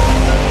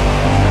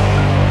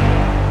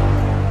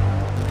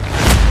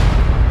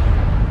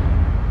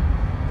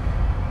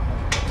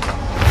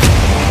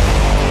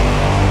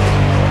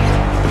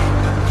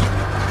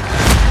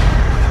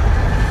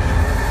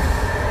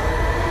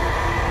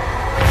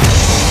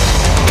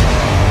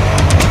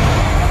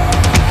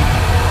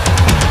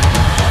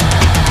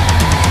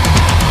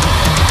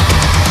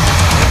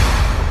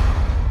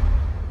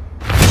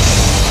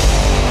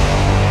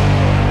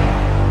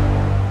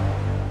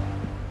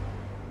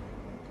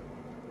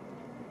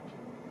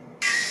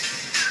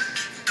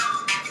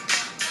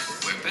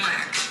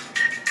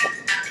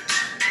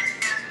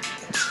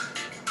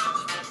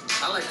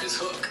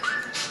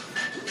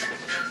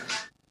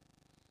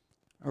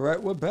 All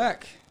right, we're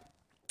back.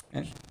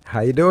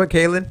 How you doing,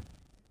 Kaylin?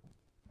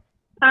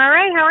 All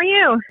right, how are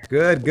you?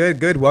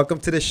 Good. Welcome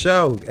to the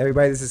show,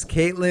 everybody. This is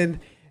Caitlin.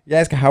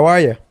 Yarsky, how are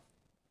you?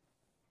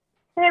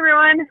 Hey,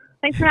 everyone.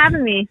 Thanks for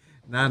having me.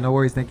 Nah, no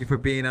worries. Thank you for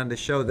being on the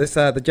show. This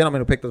the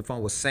gentleman who picked up the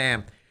phone was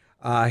Sam.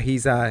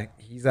 He's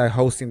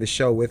hosting the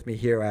show with me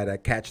here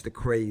at Catch the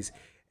Craze,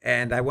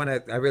 and I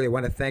really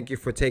want to thank you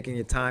for taking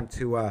your time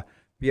to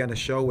be on the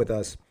show with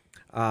us,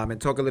 and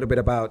talk a little bit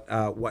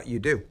about what you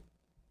do.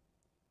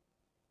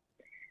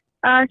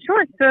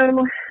 Sure.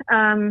 So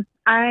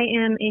I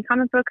am a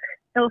comic book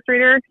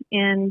illustrator,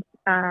 and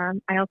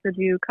I also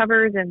do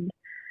covers, and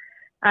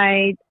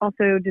I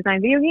also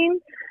design video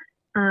games.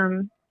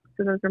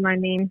 So those are my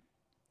main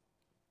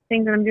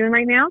things that I'm doing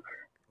right now.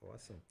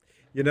 Awesome.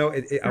 You know,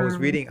 I was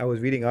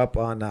reading up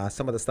on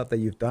some of the stuff that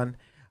you've done,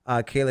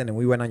 Kaylin, and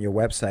we went on your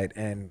website,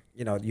 and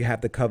you know, you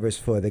have the covers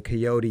for the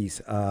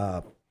Coyotes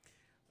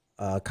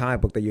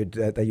comic book that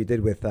you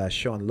did with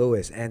Sean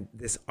Lewis, and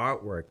this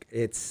artwork.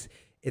 It's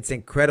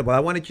incredible.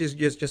 I want to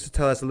just to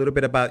tell us a little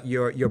bit about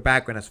your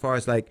background as far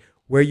as like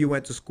where you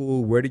went to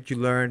school, where did you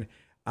learn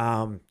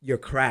your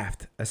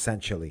craft,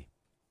 essentially.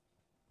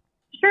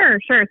 Sure.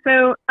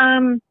 So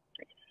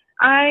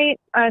I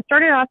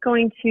started off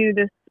going to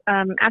this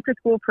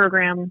after-school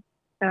program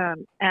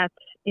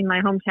in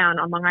my hometown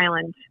on Long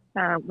Island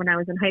when I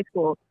was in high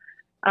school,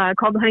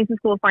 called the Huntington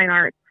School of Fine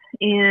Arts,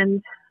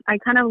 and I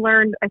started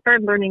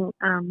learning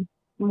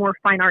more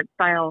fine art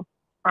style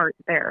art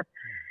there,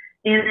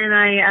 and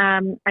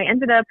I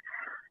ended up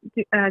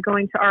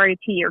going to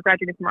RIT, or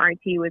graduating from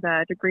RIT with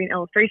a degree in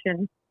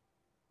illustration,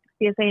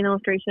 CSA in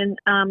illustration,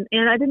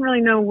 and I didn't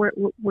really know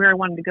where I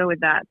wanted to go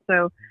with that.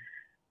 So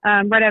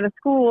right out of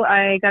school,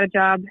 I got a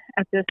job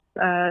at this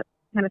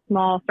kind of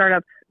small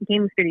startup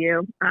game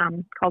studio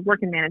called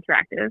Working Man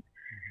Interactive.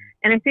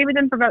 And I stayed with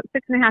them for about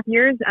 6.5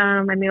 years.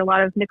 I made a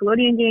lot of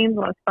Nickelodeon games, a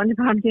lot of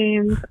SpongeBob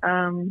games,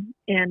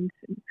 and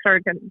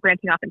started kind of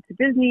branching off into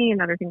Disney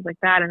and other things like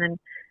that. And then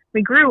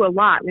we grew a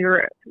lot. We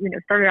were,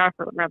 started off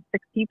with around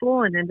 6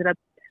 people and ended up,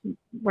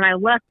 when I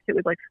left, it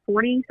was like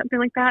 40, something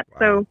like that. Wow.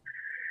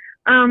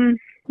 So,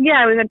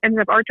 yeah, ended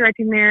up art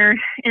directing there.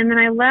 And then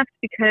I left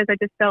because I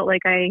just felt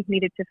like I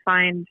needed to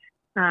find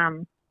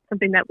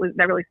something that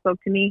really spoke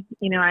to me.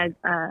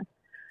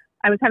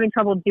 I was having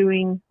trouble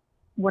doing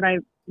what I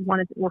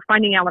wanted to, or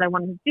finding out what I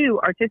wanted to do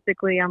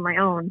artistically on my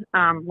own,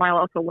 while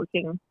also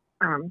working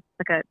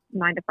like a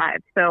 9 to 5.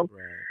 So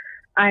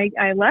right.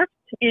 I left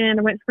and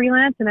I went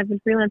freelance, and I've been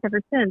freelance ever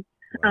since.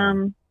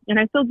 Wow. And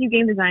I still do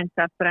game design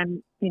stuff, but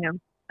I'm,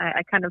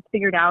 I kind of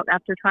figured out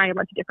after trying a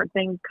bunch of different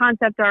things,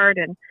 concept art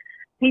and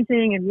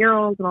painting and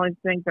murals and all these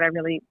things, that I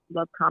really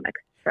love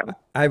comics. So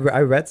I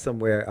read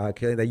somewhere,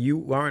 Kelly, that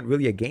you aren't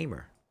really a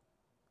gamer.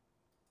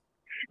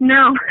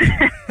 No.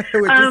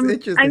 Which is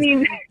interesting. I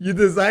mean, you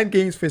designed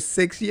games for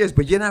 6 years,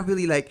 but you're not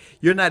really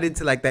you're not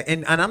into like that.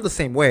 And I'm the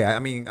same way. I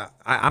mean,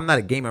 I'm not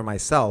a gamer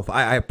myself.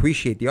 I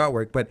appreciate the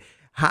artwork, but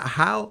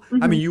how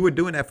I mean, you were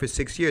doing that for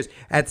 6 years.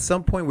 At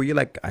some point where you're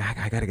like,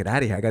 I got to get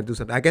out of here. I got to do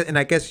something.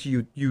 I guess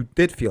you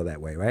did feel that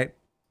way, right?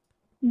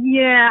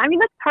 Yeah. I mean,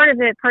 that's part of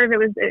it. Part of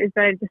it is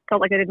that I just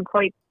felt like I didn't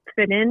quite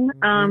fit in.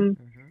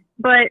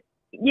 But,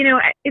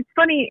 it's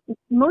funny.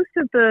 Most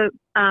of the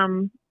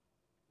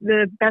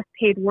best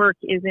paid work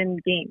is in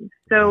games.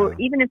 So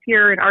even if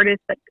you're an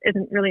artist that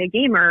isn't really a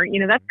gamer,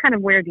 that's kind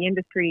of where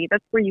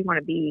that's where you want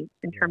to be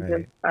in terms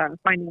of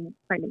finding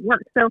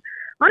work. So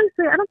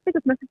honestly, I don't think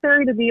it's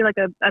necessary to be like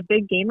a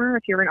big gamer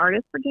if you're an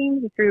artist for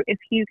games. If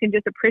you can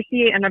just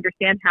appreciate and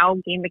understand how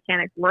game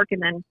mechanics work,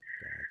 and then,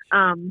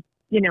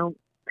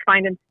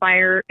 find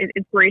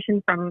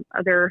inspiration from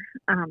other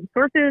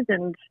so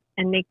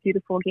make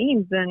beautiful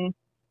games, then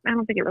I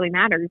don't think it really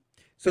matters.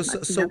 So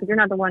because you're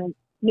not the one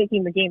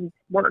making the games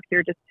work,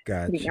 you're just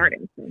being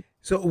artists.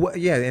 So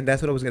yeah, and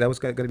that was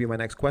going to be my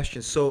next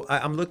question. So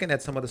I'm looking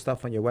at some of the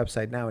stuff on your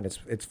website now, and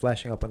it's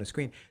flashing up on the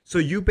screen. So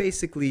you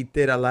basically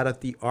did a lot of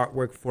the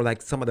artwork for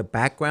like some of the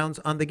backgrounds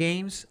on the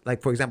games,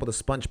 like for example the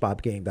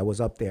SpongeBob game that was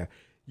up there.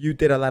 You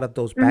did a lot of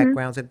those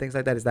backgrounds and things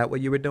like that. Is that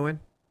what you were doing?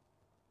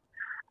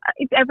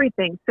 It's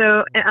everything.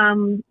 So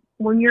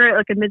when you're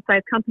like a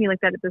mid-sized company like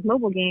that at this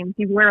mobile games,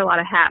 you wear a lot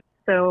of hats.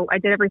 So I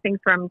did everything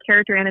from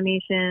character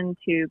animation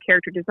to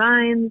character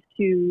designs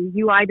to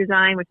UI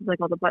design, which is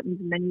like all the buttons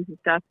and menus and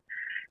stuff,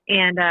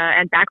 and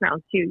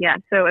backgrounds too. Yeah.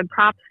 So and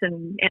props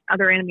and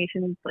other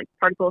animations like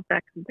particle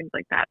effects and things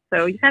like that.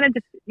 So you kind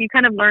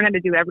of learn how to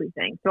do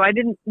everything. So I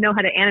didn't know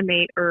how to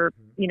animate, or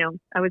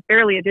I was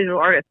barely a digital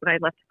artist when I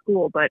left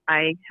school, but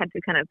I had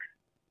to kind of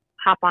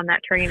hop on that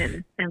train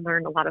and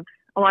learn a lot of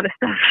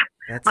stuff.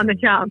 That's on the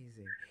job.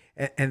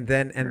 And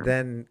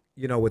then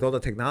with all the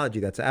technology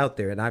that's out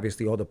there, and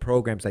obviously all the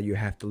programs that you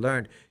have to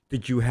learn,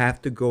 did you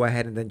have to go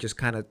ahead and then just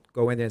kind of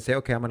go in there and say,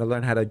 okay, I'm going to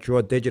learn how to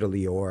draw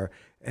digitally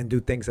and do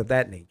things of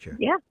that nature?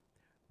 Yeah.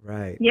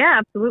 Right. Yeah,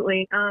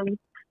 absolutely. I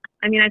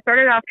mean, I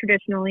started off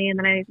traditionally, and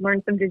then I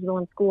learned some digital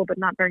in school, but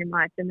not very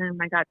much. And then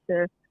when I got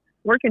to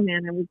Working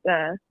Man,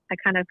 I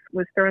kind of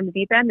was thrown in the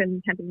deep end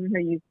and had to learn how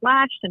to use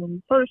Flash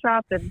and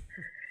Photoshop and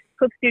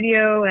Clip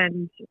Studio,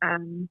 and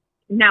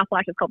now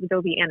Flash is called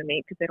Adobe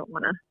Animate because they don't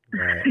want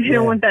to,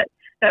 don't want that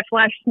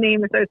Flash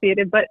name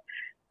associated. But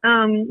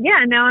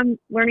Yeah, and now I'm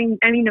learning.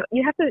 I mean,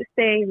 you have to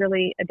stay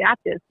really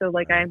adaptive. So,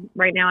 like,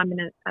 right now I'm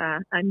in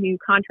a new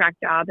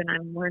contract job, and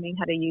I'm learning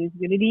how to use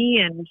Unity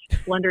and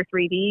Blender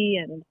 3D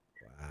and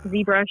Wow.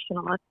 ZBrush and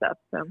all that stuff.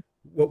 So,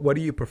 What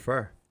do you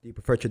prefer? Do you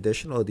prefer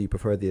traditional or do you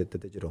prefer the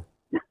digital?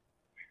 I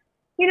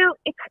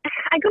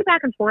go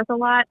back and forth a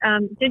lot.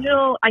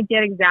 Digital, I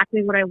get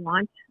exactly what I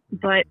want,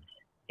 but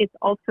it's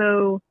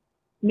also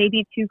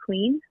maybe too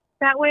clean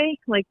that way.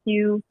 Like,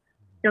 you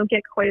don't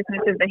get quite as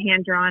much of the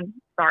hand drawn.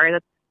 Sorry,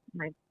 that's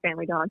my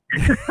family dog.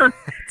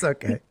 It's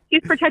okay.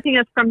 She's protecting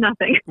us from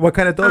nothing. What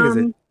kind of dog is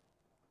it?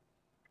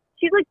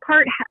 She's like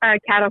part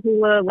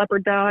Catahoula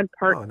leopard dog,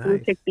 part Oh, blue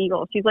nice. tick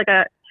beagle. She's like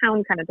a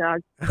hound kind of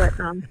dog, but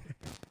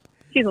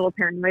she's a little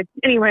paranoid.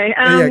 Anyway,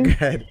 Yeah, go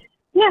ahead.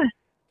 yeah,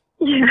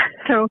 yeah.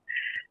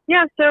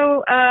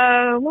 So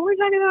what were we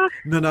talking about?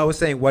 No, I was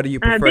saying, what do you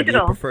prefer? Do you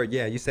Digital. prefer?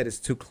 Yeah, you said it's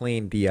too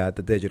clean. The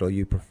digital.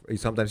 You prefer.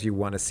 Sometimes you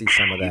want to see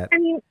some of that. I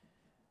mean,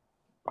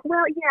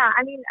 well, yeah.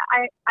 I mean,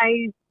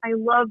 I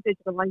love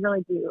digital. I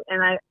really do,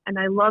 and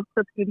I love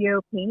Clip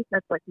Studio Paint.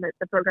 That's like the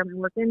program I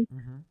work in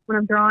when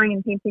I'm drawing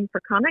and painting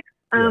for comics.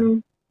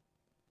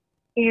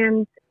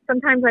 And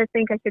sometimes I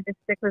think I should just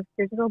stick with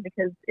digital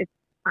because it's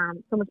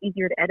so much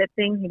easier to edit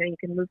things. You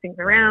can move things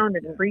around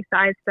and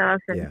resize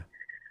stuff. And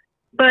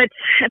but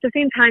at the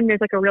same time,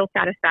 there's like a real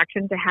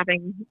satisfaction to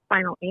having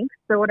final ink.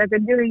 So what I've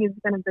been doing is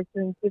kind of just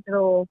doing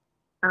digital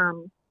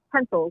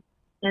pencils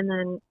and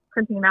then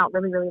printing them out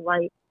really, really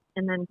light,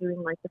 and then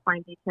doing like the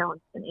fine detail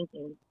and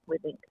inking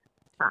with ink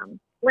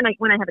when I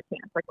have a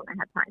chance, like when I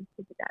have time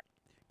to do that.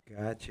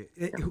 Gotcha.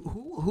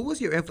 Who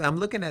was your influence? I'm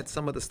looking at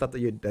some of the stuff that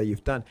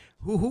you've done.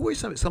 Who were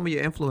some of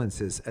your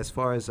influences as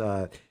far as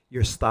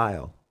your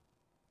style?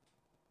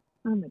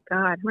 Oh my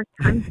God, how much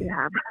time do you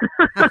have?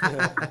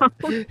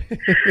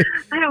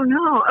 I don't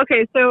know.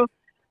 Okay, so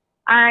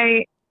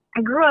I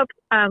grew up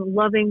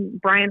loving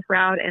Brian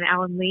Froud and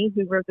Alan Lee,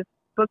 who wrote this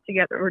book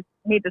together, or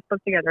made this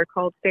book together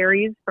called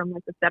Fairies from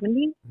like the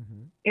 70s.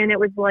 And it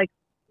was like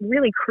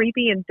really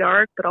creepy and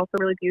dark, but also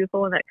really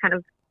beautiful, and that kind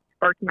of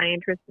sparked my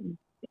interest in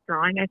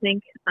drawing, I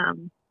think.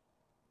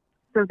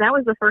 So that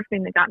was the first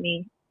thing that got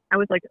me. I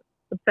was like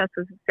obsessed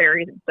with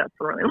fairies and stuff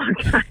for a really long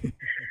time.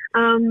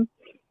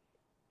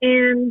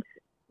 And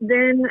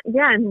then,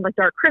 and like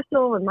Dark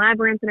Crystal and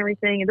Labyrinth and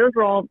everything, and those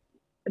were all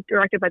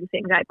directed by the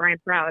same guy, Brian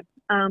Froud.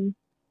 And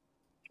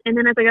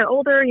then as I got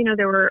older,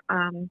 there were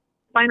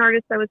fine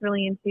artists I was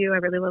really into. I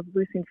really loved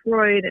Lucian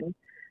Freud and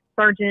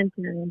Sargent,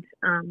 and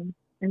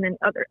then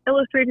other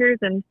illustrators.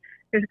 And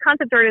there's a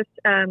concept artist,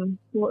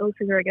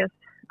 illustrator, I guess.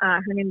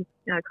 Her name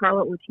is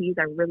Carla Ortiz.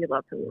 I really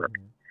love her work.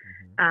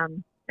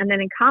 And then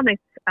in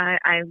comics,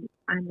 I'm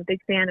a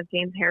big fan of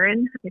James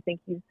Herron. I think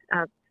he's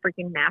a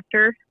freaking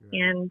master.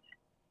 And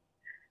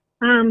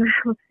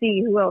let's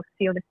see, who else?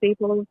 Fiona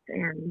Staples,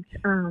 and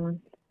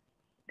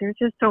there's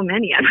just so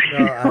many. I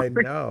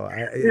know.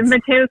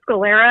 Matteo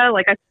Scalera,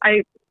 like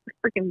I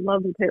freaking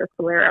love Matteo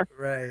Scalera.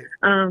 Right.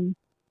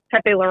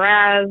 Pepe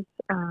Larraz.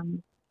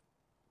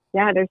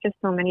 There's just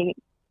so many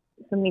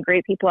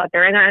great people out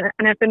there, and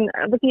I've been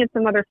looking at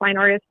some other fine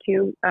artists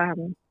too.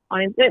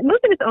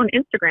 Most of it's on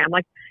Instagram.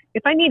 Like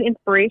if I need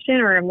inspiration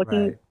or I'm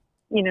looking,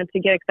 to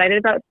get excited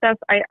about stuff,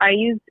 I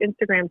use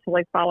Instagram to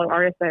like follow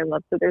artists that I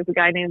love. So there's a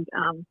guy named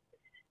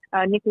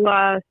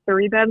Nicolas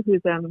Saribeb,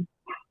 who's a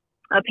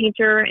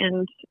painter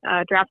and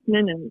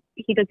draftsman, and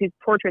he does these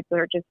portraits that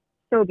are just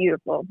so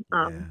beautiful.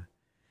 I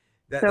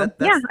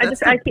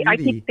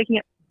keep picking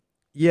up.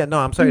 Yeah, no,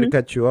 I'm sorry to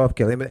cut you off,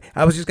 Kelly. But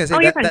I was just gonna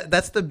say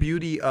that's the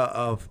beauty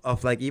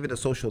of like even the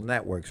social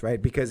networks,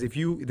 right? Because if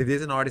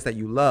there's an artist that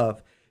you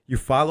love, you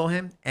follow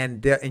him,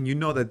 and you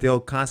know that they'll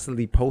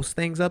constantly post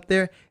things up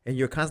there, and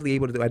you're constantly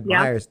able to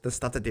admire the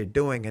stuff that they're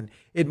doing, and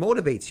it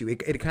motivates you.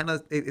 It kind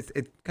of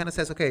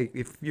says, okay,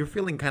 if you're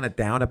feeling kind of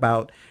down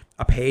about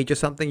a page or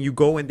something, you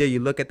go in there,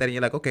 you look at that, and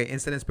you're like, okay,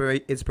 instant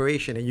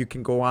inspiration, and you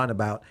can go on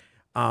about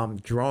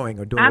drawing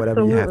or doing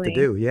whatever you have to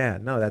do. Yeah,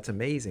 no, that's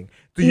amazing.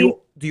 Do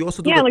you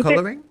also do the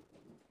coloring?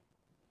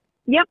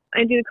 Yep,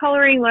 I do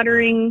coloring,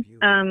 lettering,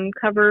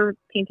 cover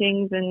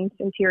paintings, and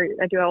interior.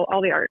 I do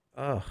all the art.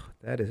 Oh,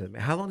 that is amazing.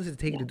 How long does it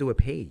take you to do a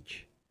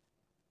page?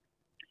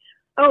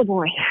 Oh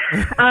boy.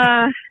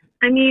 I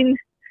mean,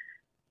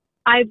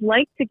 I'd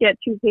like to get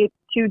 2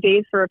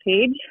 days for a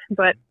page,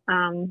 but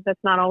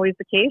that's not always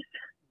the case.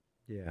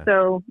 Yeah.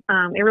 So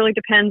it really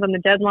depends on the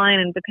deadline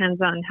and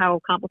depends on how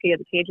complicated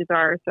the pages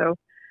are. So,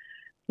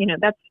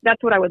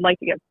 that's what I would like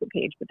to get to the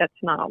page, but that's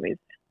not always.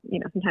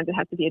 Sometimes it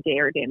has to be a day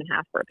or a day and a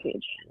half for a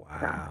page.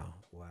 Wow.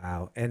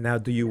 And now,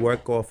 do you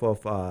work off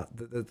of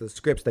the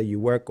scripts that you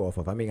work off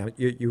of? I mean,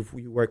 you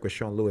work with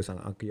Sean Lewis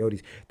on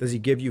Coyotes. Does he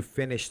give you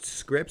finished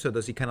scripts, or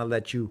does he kind of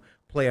let you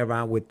play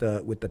around with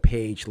the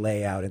page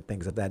layout and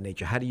things of that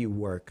nature? How do you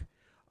work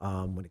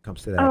when it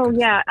comes to that? Oh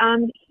yeah,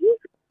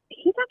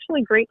 he's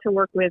actually great to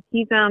work with.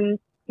 He's I'm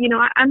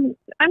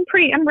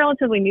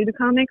relatively new to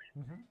comics,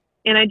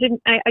 and I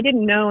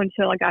didn't know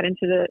until I got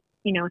into the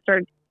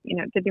started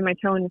to do my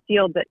toe in the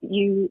field that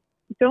you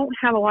don't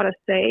have a lot of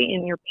say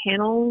in your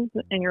panels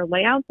and your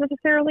layouts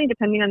necessarily,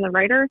 depending on the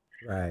writer.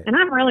 Right. And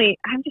I'm really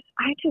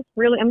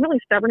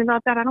stubborn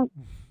about that. I don't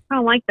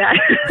like that.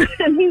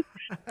 And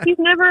he's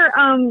never,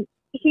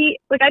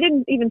 I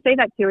didn't even say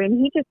that to him.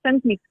 He just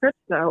sends me scripts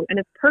though, and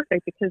it's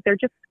perfect because they're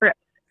just scripts.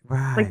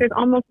 Right. Like there's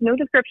almost no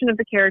description of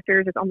the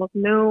characters. There's almost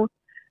no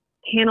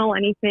panel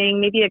anything,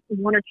 maybe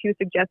one or two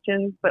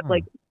suggestions, but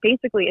like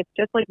basically it's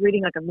just like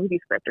reading like a movie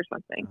script or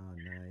something.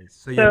 Oh, nice.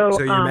 So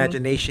your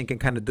imagination can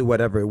kind of do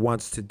whatever it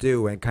wants to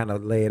do and kind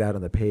of lay it out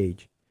on the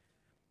page.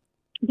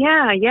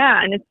 Yeah,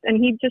 and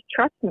he just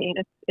trusts me,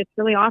 and it's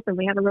really awesome.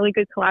 We have a really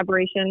good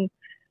collaboration,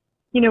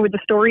 with the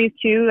stories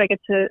too. I get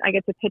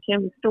to pitch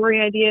him story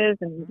ideas,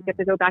 and we get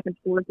to go back and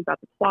forth about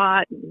the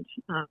plot, and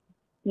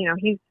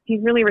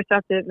he's really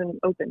receptive and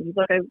open. He's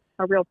like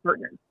a real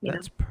partner.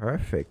 That's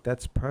perfect.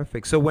 That's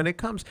perfect. So when it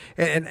comes,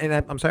 and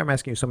I'm sorry I'm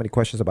asking you so many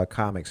questions about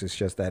comics. It's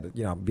just that,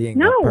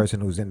 being a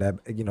person who's in that,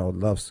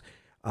 loves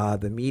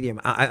the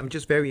medium. I'm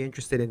just very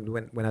interested in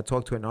when I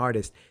talk to an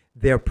artist,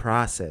 their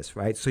process,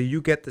 right? So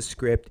you get the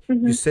script,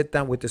 you sit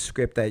down with the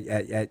script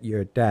at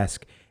your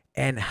desk,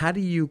 and how do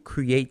you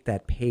create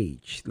that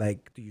page?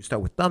 Like, do you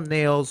start with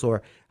thumbnails,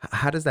 or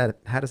how does that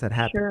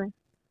happen? Sure.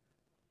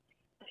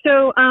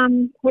 So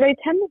what I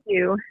tend to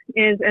do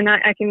is, and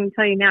I can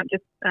tell you now,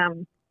 just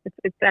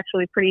it's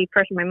actually pretty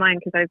fresh in my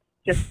mind because I've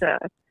just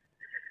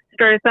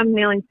started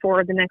thumbnailing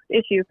for the next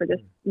issue for this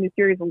new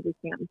series we'll be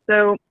on.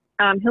 So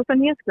he'll send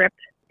me a script,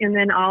 and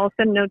then I'll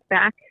send notes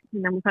back,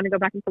 and then we'll kind of go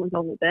back and forth a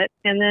little bit,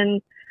 and then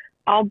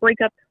I'll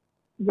break up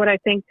what I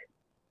think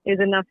is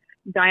enough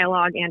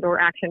dialogue and or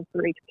action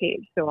for each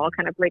page. So I'll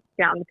kind of break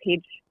down the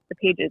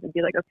pages and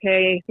be like,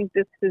 okay, I think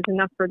this is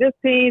enough for this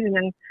page, and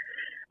then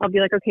I'll be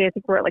like, okay, I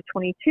think we're at like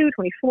 22,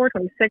 24,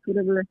 26,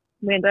 whatever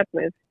we end up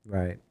with.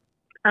 Right.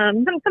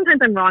 Sometimes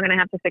I'm wrong and I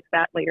have to fix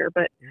that later,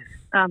 but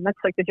that's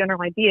like the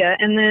general idea.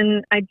 And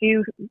then I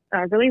do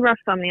really rough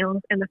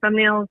thumbnails, and the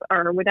thumbnails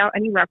are without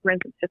any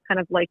reference. It's just kind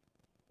of like,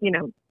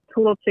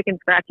 total chicken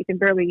scratch. You can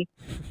barely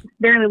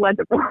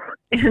legible.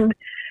 And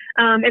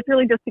it's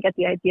really just to get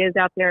the ideas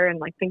out there and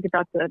like think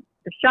about the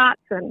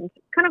shots, and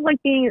kind of like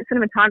being a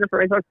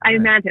cinematographer. I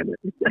imagine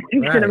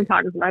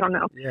cinematographer. I don't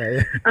know.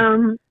 Yeah.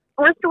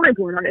 Or a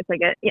storyboard artist, I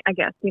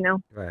guess,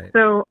 Right.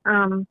 So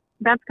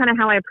that's kind of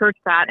how I approach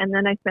that. And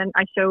then I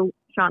show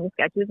Sean the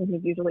sketches, and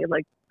he's usually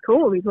like,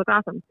 cool, these look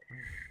awesome.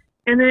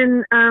 And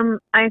then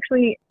I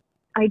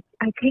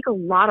take a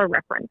lot of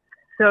reference.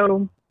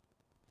 So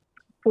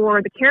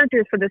for the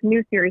characters for this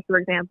new series, for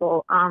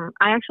example, I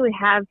actually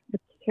have the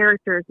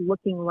characters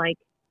looking like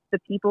the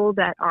people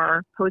that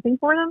are posing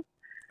for them.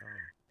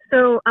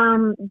 So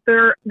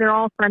they're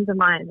all friends of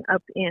mine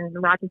up in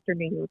Rochester,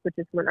 New York, which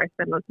is where I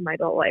spend most of my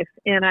adult life.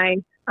 And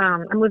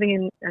I'm living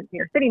in New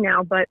York City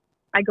now, but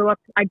I go up.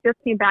 I just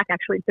came back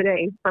actually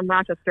today from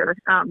Rochester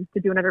to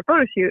do another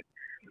photo shoot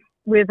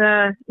with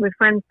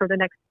friends for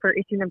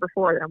issue number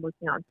 4 that I'm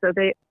working on. So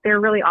they're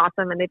really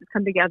awesome, and they just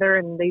come together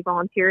and they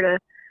volunteer to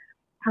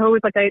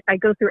pose. Like I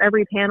go through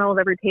every panel of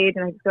every page,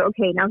 and I just go,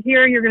 okay, now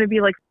here you're going to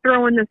be like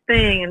throwing this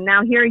thing, and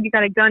now here you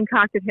got a gun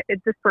cocked at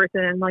this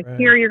person, and like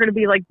here you're going to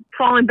be like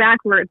falling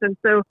backwards. And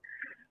so,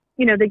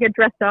 they get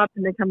dressed up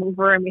and they come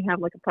over and we have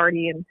like a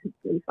party, and it's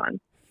really fun.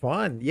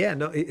 Yeah.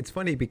 No, it's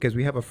funny because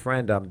we have a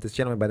friend, this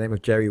gentleman by the name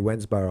of Jerry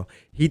Winsborough.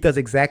 He does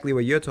exactly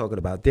what you're talking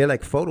about. They're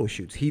like photo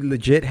shoots. He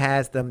legit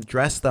has them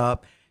dressed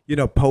up,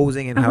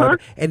 posing and however,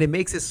 and it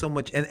makes it so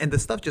much, and the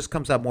stuff just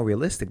comes out more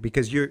realistic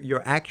because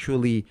you're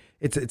actually,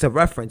 it's a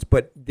reference,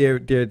 but they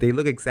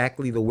look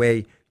exactly the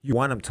way you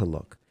want them to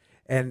look.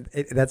 And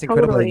that's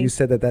incredible that you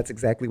said that's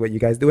exactly what you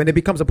guys do. And it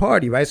becomes a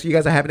party, right? So you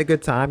guys are having a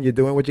good time. You're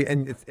doing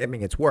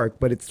it's work,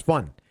 but it's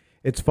fun.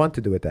 It's fun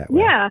to do it that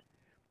way. Yeah,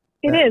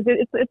 it is.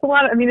 It's a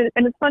lot of,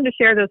 and it's fun to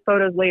share those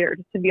photos later,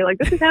 just to be like,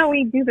 this is how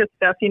we do this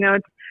stuff,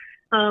 It's,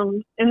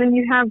 and then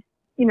you have,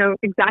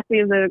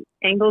 exactly the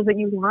angles that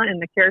you want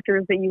and the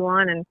characters that you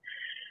want.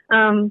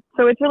 And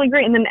so it's really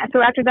great. And then,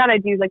 so after that, I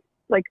do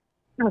like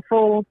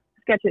full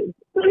sketches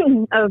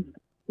of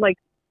like,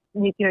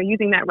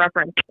 using that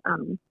reference.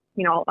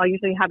 I'll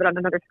usually have it on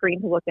another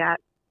screen to look at,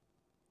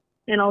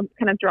 and I'll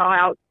kind of draw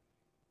out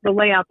the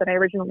layout that I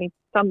originally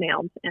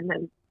thumbnailed, and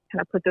then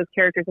kind of put those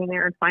characters in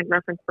there and find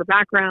reference for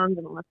backgrounds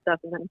and all that stuff.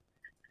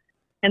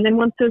 And then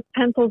once those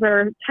pencils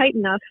are tight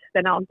enough,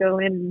 then I'll go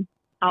in and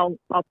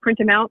I'll print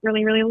them out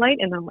really, really light,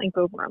 and I'll ink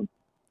over them.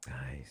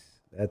 Nice.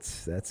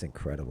 That's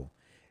incredible.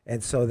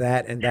 And so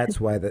that's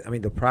why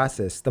the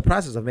process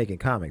of making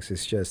comics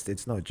is just,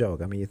 it's no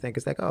joke. You think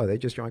it's like, oh, they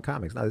just drawing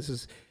comics. No,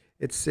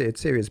 it's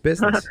serious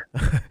business.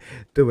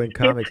 Doing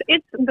comics.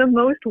 It's the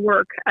most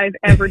work I've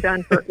ever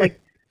done for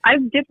like,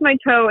 I've dipped my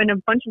toe in a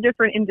bunch of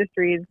different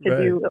industries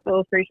to do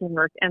illustration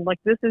work, and like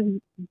this is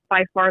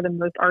by far the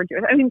most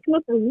arduous. It's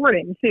most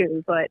rewarding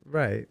too, but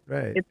right.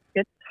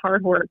 It's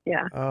hard work.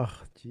 Yeah. Oh,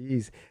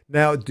 geez.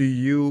 Now, do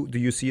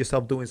you see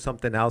yourself doing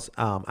something else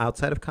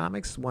outside of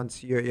comics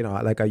once you're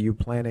are you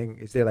planning?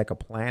 Is there like a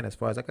plan as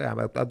far as like,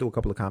 I'll do a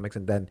couple of comics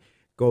and then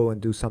go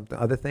and do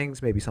other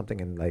things, maybe something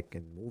in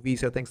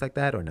movies or things like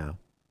that, or no?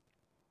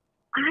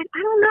 I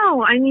don't know.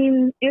 No, I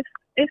mean,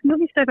 if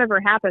movie stuff ever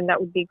happened, that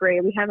would be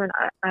great. We have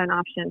an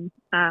option.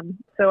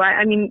 So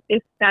I mean,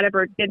 if that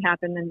ever did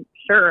happen, then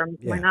sure,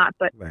 why Yeah. not?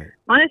 But Right.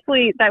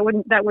 honestly, that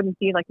wouldn't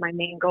be like my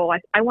main goal.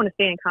 I want to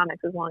stay in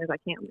comics as long as I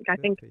can. Like, I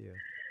Good think, for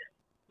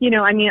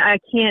you. I mean,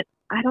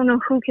 I don't know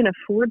who can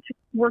afford to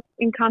work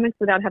in comics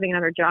without having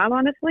another job,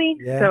 honestly.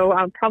 Yeah. So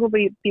I'll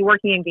probably be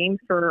working in games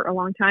for a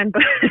long time,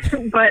 but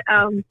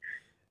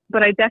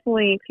but I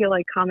definitely feel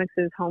like comics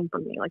is home for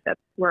me. Like,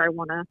 that's where I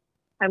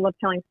love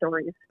telling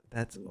stories.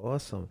 That's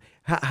awesome.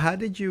 How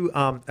did you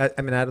I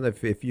mean, I don't know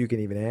if you can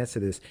even answer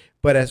this,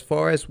 but as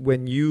far as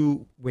when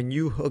you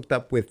hooked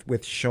up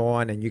with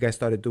Sean and you guys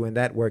started doing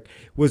that work,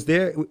 was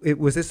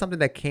this something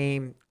that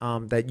came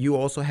that you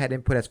also had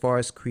input as far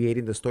as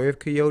creating the story of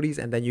Coyotes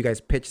and then you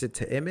guys pitched it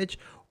to Image,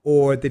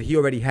 or did he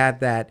already have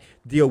that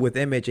deal with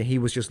Image and he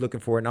was just looking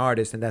for an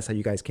artist and that's how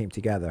you guys came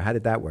together? How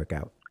did that work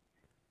out?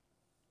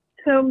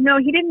 So no,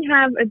 he didn't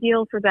have a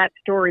deal for that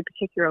story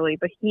particularly,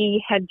 but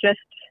he had just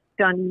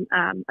done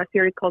a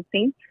series called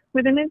Saints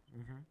with Image.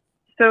 Hmm.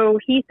 So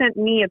he sent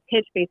me a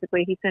pitch.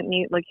 Basically, he sent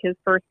me like his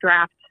first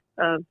draft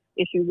of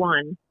issue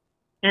 1,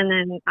 and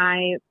then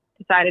I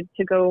decided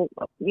to go,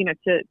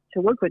 to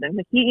work with him.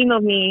 He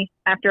emailed me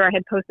after I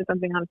had posted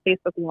something on a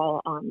Facebook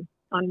wall on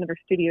another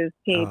studio's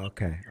page. Oh,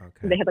 okay.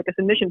 They had like a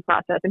submission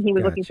process, and he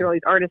was looking through Gotcha. all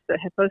these artists that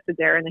had posted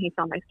there, and then he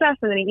saw my stuff,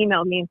 and then he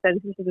emailed me and said,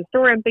 "This is a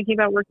story I'm thinking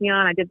about working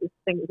on. I did this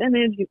thing with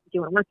Image. Do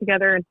you want to work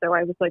together?" And so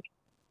I was like,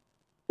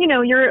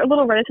 you're a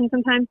little reticent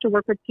sometimes to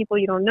work with people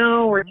you don't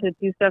know or to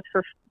do stuff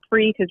for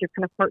free because you're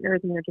kind of partners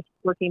and you're just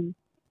working,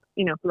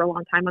 for a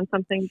long time on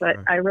something. But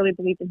Sure. I really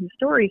believed in his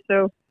story,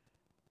 so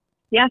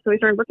yeah, so we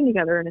started working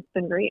together, and it's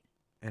been great.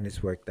 And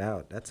it's worked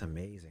out. That's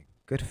amazing.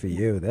 Good for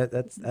you.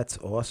 That's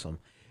awesome.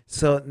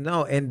 So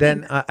no, and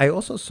then I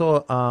also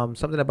saw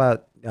something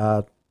about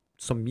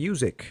some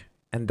music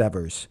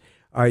endeavors.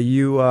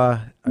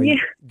 Yeah.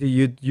 Do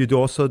you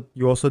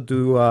also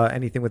do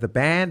anything with a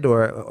band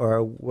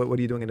or what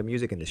are you doing in the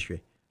music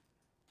industry?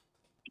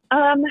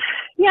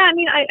 Yeah, I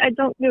mean, I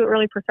don't do it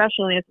really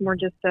professionally. It's more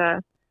just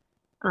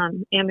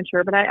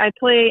amateur. But I've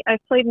played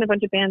in a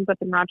bunch of bands up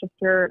in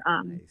Rochester,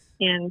 Nice.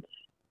 and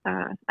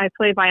I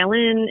play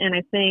violin and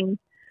I sing.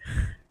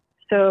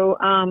 So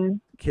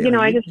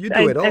Kayla, you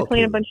do it I all, play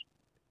in a Kayla. bunch.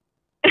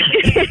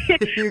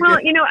 You Well,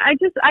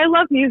 get- I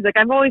love music.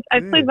 I've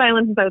played Good.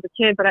 violin since I was a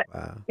kid, but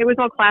Wow. it was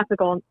all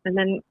classical. And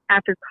then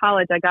after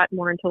college, I got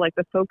more into like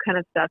the folk kind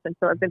of stuff, and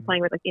so I've been Mhm.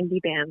 playing with like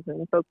indie bands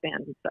and folk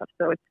bands and stuff.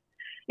 So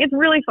it's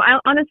really fun.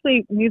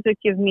 Honestly, music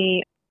gives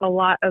me a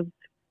lot of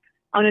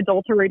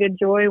unadulterated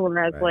joy,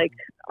 whereas Right. like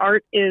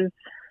art is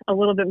a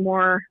little bit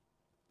more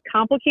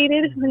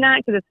complicated than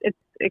that because it's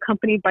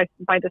accompanied by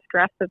the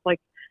stress of like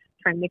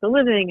trying to make a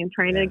living and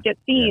trying to Yeah. get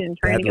Yeah. seen and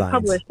trying to get Deadlines.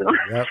 published and all.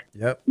 Yep.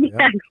 Yep. Yeah,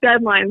 Yep.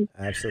 deadlines.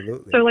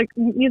 Absolutely. So like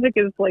music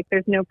is like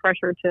there's no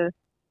pressure to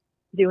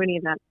do any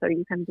of that, so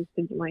you kind of just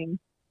enjoying.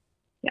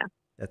 Yeah.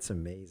 That's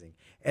amazing.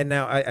 And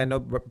now I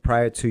know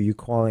prior to you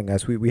calling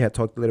us, we had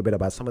talked a little bit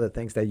about some of the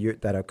things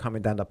that are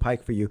coming down the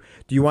pike for you.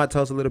 Do you want to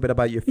tell us a little bit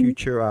about your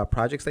future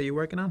projects that you're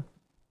working on?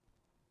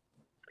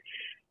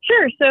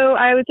 Sure. So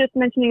I was just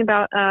mentioning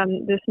about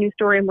this new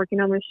story I'm working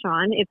on with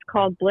Sean. It's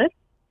called Bliss.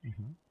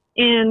 Mhm.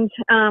 And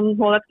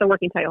well, that's the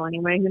working title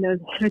anyway. Who knows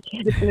if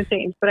it's going to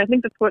change? But I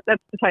think that's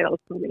the title.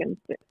 It's probably going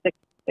to stick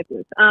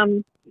with.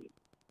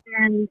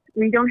 And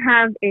we don't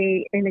have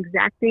an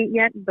exact date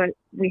yet, but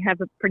we have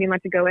pretty much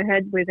a go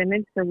ahead with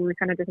Image. So we're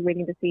kind of just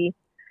waiting to see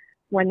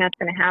when that's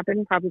going to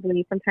happen.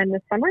 Probably sometime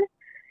this summer.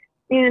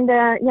 And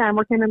yeah, I'm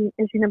working on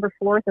issue number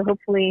 4. So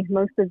hopefully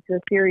most of the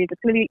series, it's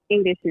going to be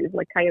 8 issues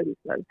like Coyotes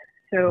was.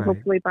 So Right.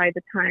 hopefully by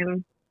the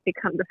time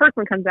the first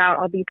one comes out,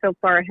 I'll be so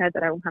far ahead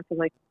that I won't have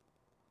to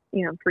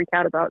freak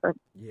out about a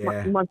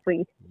Yeah.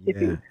 monthly Yeah.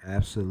 issues.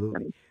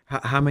 Absolutely.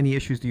 How many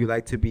issues do you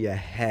like to be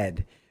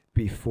ahead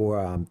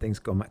before things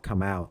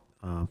come out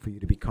for you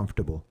to be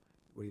comfortable?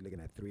 What are you looking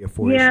at? 3 or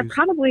 4 Yeah, issues?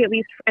 probably at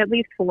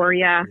least 4.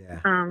 Yeah.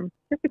 Yeah.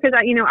 Just because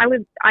I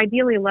would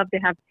ideally love to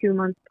have 2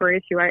 months per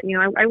issue.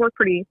 I work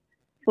pretty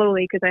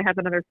slowly because I have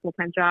another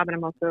full-time job and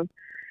I'm also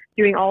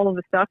doing all of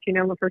the stuff.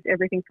 For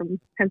everything from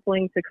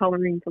penciling to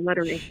coloring to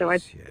lettering. So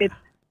Jeez,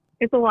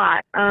 it's a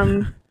lot.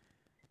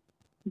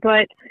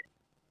 But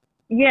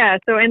yeah.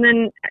 So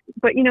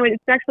but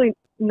it's actually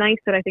nice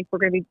that I think we're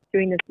going to be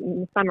doing this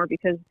in the summer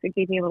because it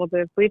gave me a little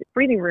bit of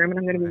breathing room, and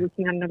I'm going to be Right.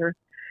 working on another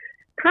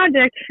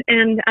project,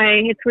 and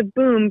it's with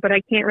Boom, but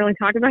I can't really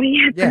talk about it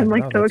yet. Yeah, I'm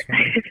like no, so that's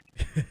fine.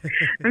 excited.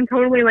 I'm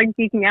totally like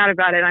geeking out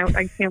about it.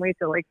 I can't wait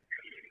to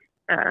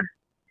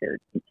to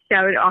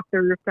shout it off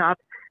the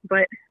rooftops.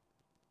 But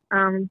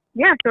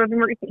yeah, so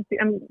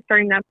I'm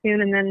starting that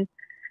soon, and then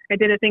I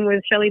did a thing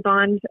with Shelley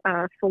Bond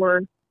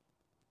for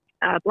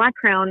Black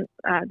Crown.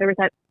 There was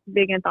that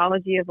big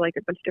anthology of like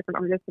a bunch of different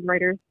artists and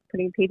writers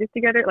putting pages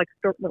together, like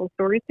little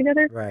stories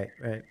together. Right.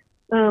 Right.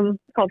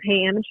 It's called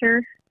Hey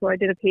Amateur. So I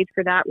did a page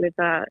for that with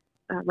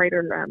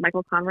writer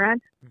Michael Conrad.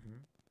 Mhm.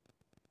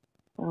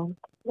 So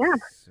yeah,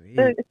 Sweet.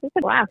 it's just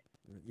a blast.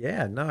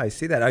 Yeah, no, I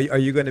see that. Are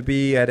you going to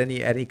be at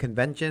any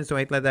conventions or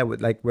anything like that?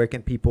 With like, where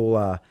can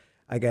people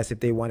I guess if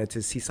they wanted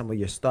to see some of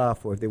your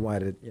stuff or if they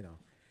wanted to,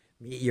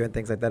 meet you and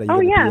things like that, are you Oh,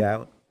 going to yeah. be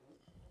out?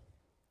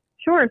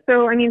 Sure.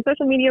 So, I mean,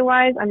 social media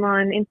wise, I'm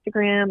on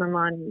Instagram, I'm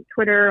on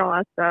Twitter, all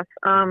that stuff.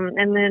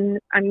 And then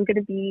I'm going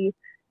to be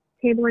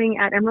tabling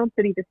at Emerald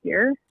City this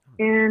year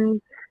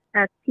and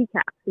at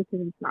PCAP, which is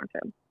in Toronto.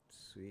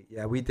 Sweet.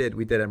 Yeah, we did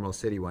Emerald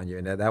City one year,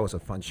 and that was a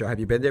fun show. Have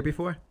you been there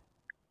before?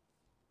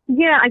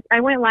 Yeah,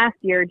 I went last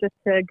year just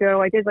to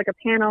go. I did like a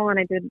panel and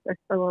I did a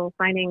little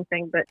signing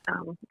thing, but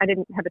I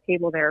didn't have a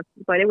table there.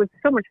 But it was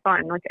so much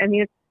fun. Like, I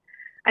mean,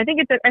 I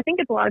think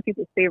it's a lot of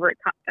people's favorite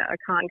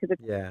con because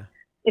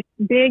it's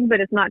big,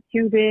 but it's not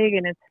too big,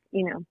 and it's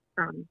it's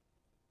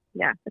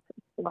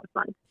a lot of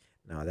fun.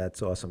 No,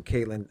 that's awesome,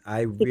 Caitlin.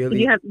 Did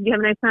you have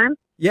a nice time?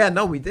 Yeah,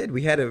 no, we did.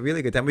 We had a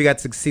really good time. We got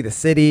to see the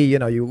city.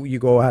 You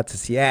go out to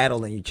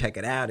Seattle and you check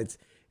it out.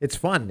 It's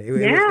fun.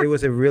 It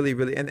was a really,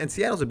 really, and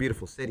Seattle's a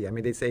beautiful city. I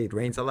mean, they say it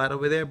rains a lot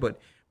over there, but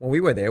when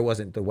we were there,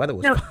 the weather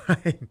was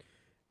fine.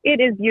 It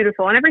is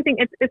beautiful, and everything.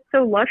 It's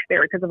so lush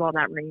there because of all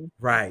that rain.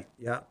 Right.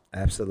 Yeah.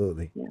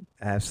 Absolutely. Yeah.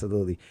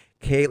 Absolutely.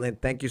 Caitlin,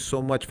 thank you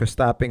so much for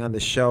stopping on the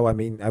show. I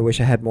mean, I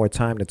wish I had more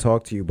time to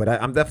talk to you, but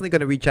I'm definitely going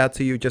to reach out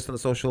to you just on the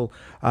social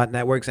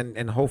networks,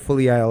 and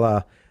hopefully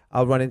I'll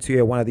run into you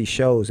at one of these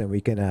shows and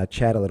we can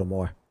chat a little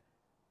more.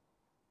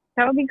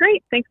 That would be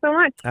great. Thanks so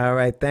much. All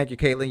right. Thank you,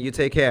 Caitlin. You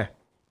take care.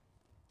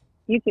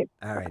 You too.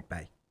 All right.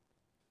 Bye.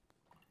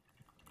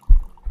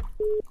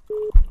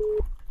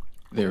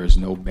 There is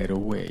no better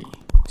way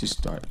to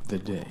start the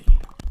day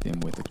than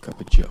with a cup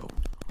of joe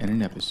and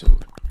an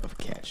episode of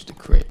Catch the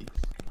Craze.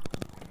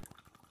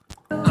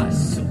 I'm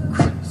so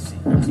crazy,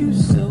 you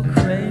so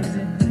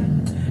crazy,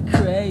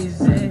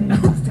 crazy.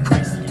 Who's the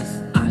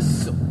craziest? I'm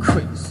so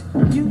crazy,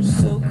 you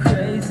so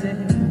crazy,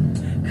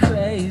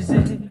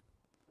 crazy.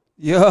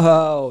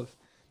 Yo,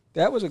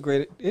 that was a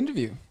great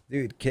interview.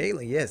 Dude,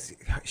 Caitlin, yes,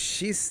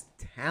 she's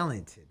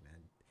talented,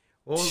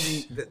 man.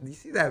 You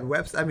see that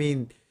website? I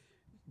mean,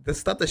 the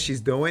stuff that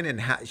she's doing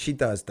and how she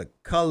does the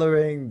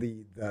coloring, the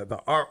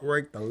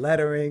artwork, the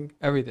lettering,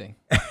 everything.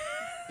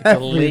 It's a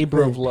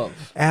labor of love.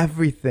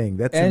 Everything.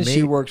 That's and amazing.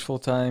 She works full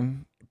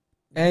time,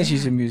 and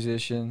she's a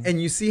musician.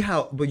 And you see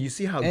how and good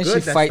she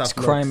that fights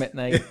stuff crime looks. at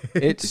night.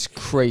 It's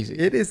crazy.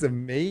 It is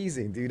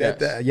amazing, dude.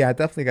 Yes. I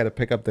definitely got to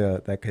pick up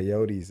that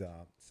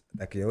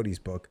Coyotes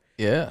book.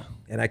 Yeah.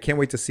 And I can't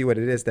wait to see what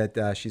it is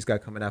that she's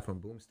got coming out from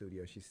Boom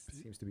Studio. She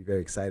seems to be very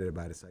excited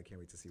about it, so I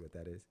can't wait to see what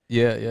that is.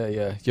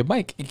 Yeah. Your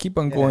mic, you keep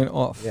on going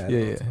off. Yeah.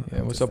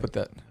 What's up with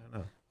that? I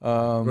don't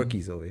know.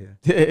 Rookies over here.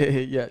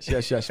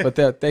 yes. But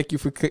thank you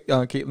for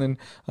Caitlin.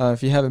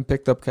 If you haven't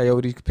picked up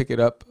Coyotes, pick it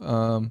up.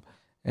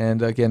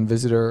 And again,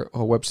 visit her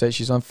website.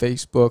 She's on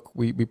Facebook.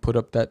 We put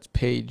up that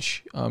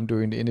page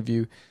during the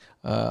interview.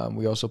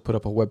 We also put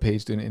up a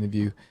webpage during the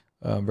interview.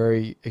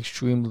 Very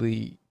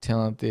extremely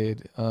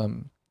talented.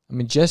 I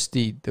mean, just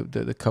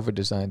the cover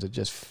designs are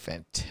just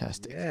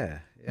fantastic. Yeah.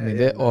 I mean,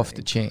 they're off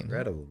the chain.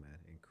 Incredible, man.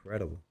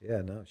 Incredible.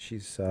 Yeah, no,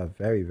 she's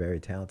very, very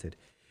talented.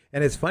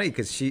 And it's funny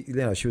because she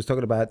was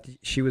talking about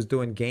she was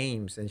doing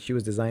games and she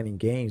was designing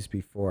games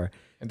before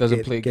and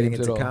doesn't play getting games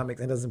into at all. comics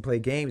and doesn't play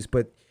games,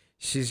 but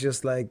she's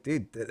just like,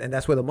 dude, and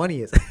that's where the money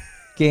is.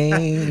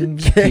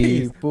 Games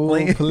people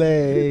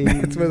play.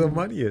 That's where the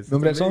money is.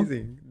 Remember it's that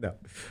amazing. song? No.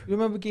 You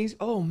remember games?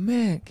 Oh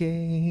man,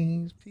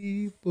 games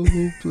people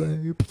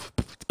play.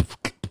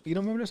 You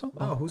don't remember that song?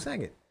 Oh, who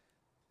sang it?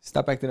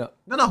 Stop acting up.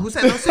 No, who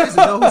sang it? No,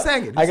 seriously, no, who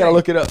sang it? I gotta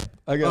look it up.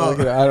 I don't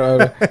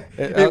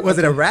know. Was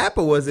it a rap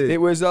or was it? It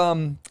was I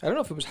don't know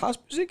if it was house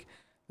music.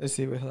 Let's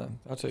see. Wait, hold on.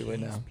 I'll tell you right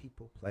now.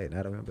 People play it. I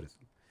don't remember this.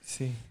 Let's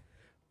see.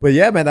 But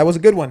yeah, man, that was a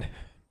good one.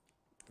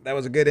 That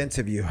was a good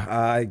interview.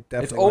 I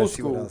definitely It's old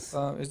see what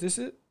school. else. Is this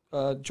it?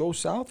 Joe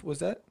South, was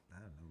that? I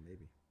don't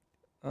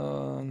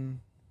know,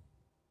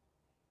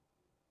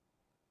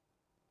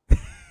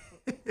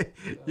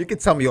 maybe. You can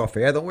tell me off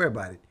air. Don't worry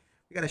about it.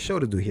 We got a show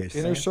to do here.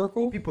 Inner Sam.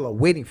 Circle? People are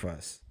waiting for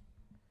us.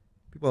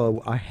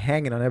 People are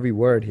hanging on every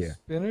word here.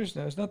 Spinners?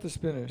 No, it's not the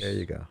Spinners. There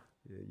you go.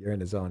 You're in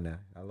the zone now.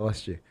 I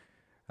lost you.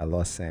 I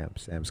lost Sam.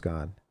 Sam's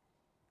gone.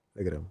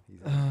 Look at him.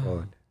 He's on his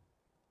phone.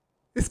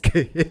 This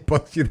kid, it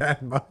bugs you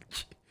that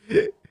much.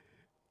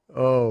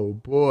 Oh,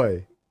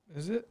 boy.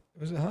 Is it?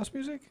 Was it house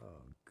music? Oh,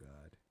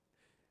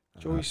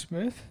 God. Joey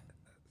Smith?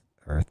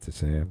 Earth to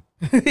Sam.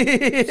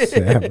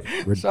 Sam,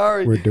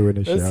 Sorry. We're doing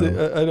a That's show.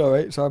 it. I know,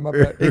 right? Sorry, my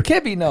bad. It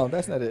can't be. No,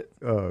 that's not it.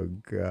 Oh,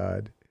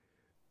 God.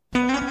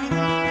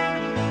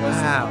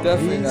 That's Wow.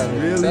 definitely He's not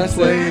it. really That's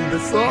playing it. the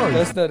song.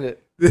 That's not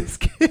it. This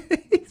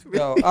kid. He's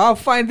No, really- I'll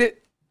find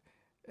it,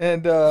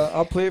 and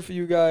I'll play it for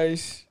you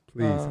guys.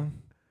 Please. On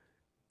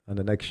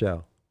the next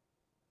show.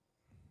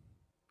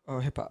 Oh,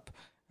 hip hop.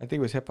 I think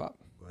it was hip hop.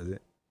 Was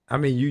it? I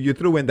mean, you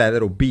threw in that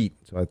little beat,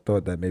 so I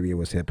thought that maybe it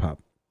was hip hop.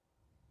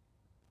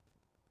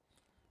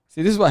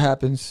 See, this is what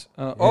happens.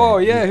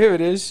 Yeah, here it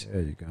is.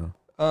 There you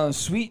go.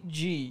 Sweet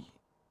G.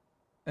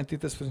 I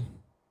think that's what.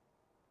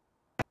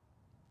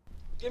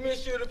 Give me a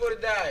shooter for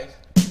the dice.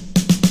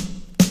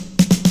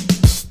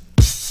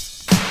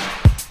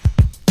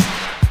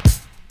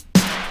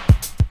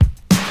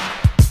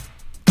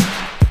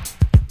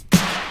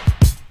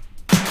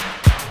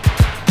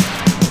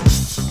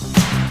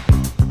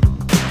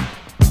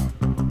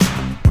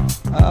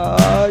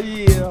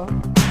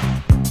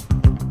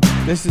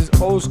 This is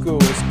old school.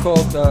 It's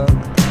called. Oh,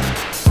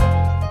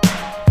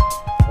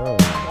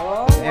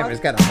 damn, it's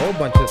got a whole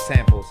bunch of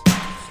samples.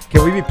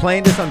 Can we be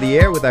playing this on the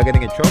air without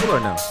getting in trouble or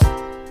no?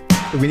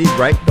 Do we need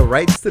the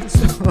rights to the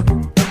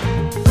song?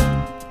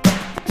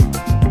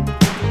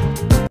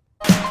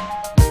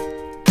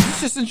 Is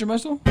this just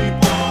instrumental?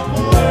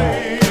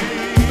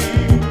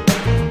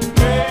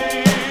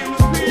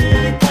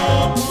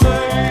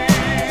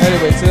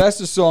 Anyway, so that's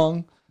the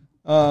song.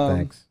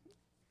 Thanks.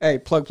 Hey,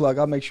 plug.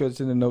 I'll make sure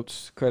it's in the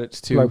notes,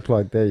 credits too.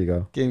 Plug. There you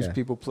go. Games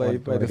people play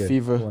by the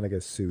Fever. I want to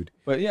get sued.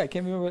 But yeah, I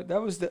can't remember.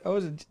 That was the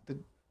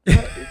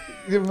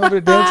you remember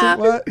the dancing?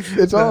 What?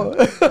 It's all.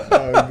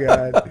 Oh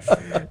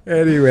God.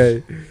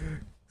 Anyway,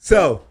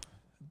 so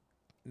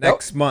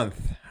next month,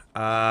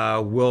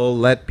 we'll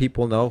let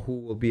people know who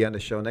will be on the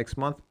show next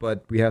month.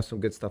 But we have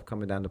some good stuff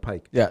coming down the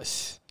pike.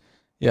 Yes.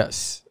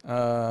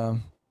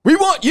 We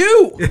want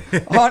you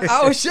on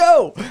our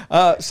show.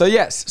 So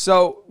yes.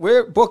 So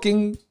we're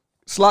booking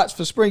slots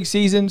for spring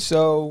season.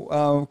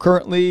 So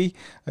currently,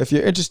 if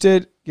you're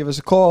interested, give us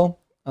a call.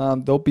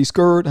 Don't be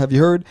scared. Have you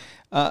heard?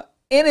 And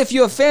if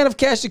you're a fan of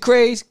Catch the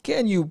Craze,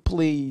 can you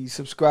please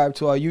subscribe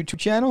to our YouTube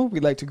channel?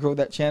 We'd like to grow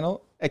that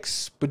channel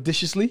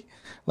expeditiously,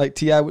 like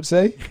T.I. would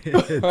say.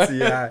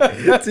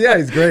 T.I.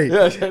 is great.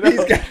 Yeah,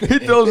 he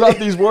throws out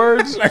these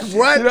words. Like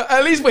what? You know,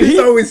 at least when he's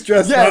always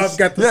dressed up,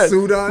 got the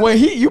suit on. When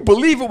you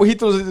believe it when he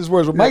throws out these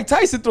words. When Mike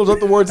Tyson throws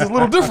out the words, it's a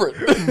little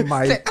different.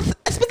 Mike.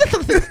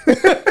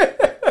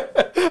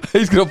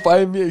 He's gonna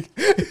find me.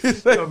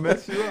 He's like, he'll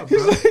mess you up, bro.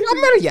 He's like,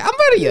 I'm murder you.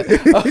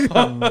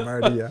 I'm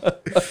murder you.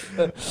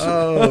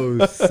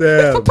 Oh,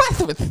 Sam.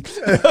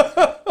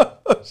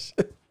 Oh,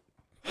 shit.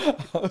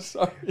 I'm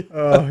sorry.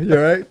 Oh, you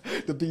all right?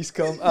 The beast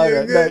come.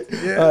 You're good.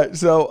 Yeah. All right.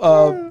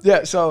 So,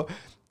 so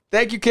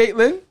thank you,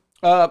 Caitlin.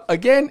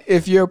 Again,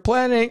 if you're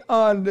planning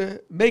on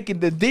making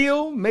the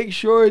deal, make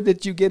sure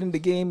that you get in the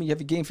game and you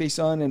have your game face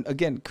on. And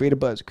again, create a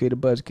buzz.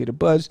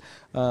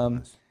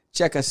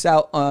 Check us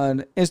out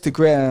on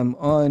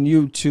Instagram, on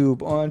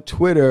YouTube, on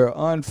Twitter,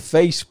 on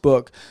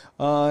Facebook,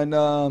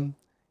 on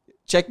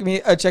check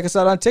us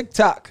out on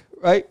TikTok,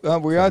 right?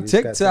 We're on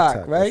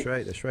TikTok, right?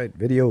 That's right.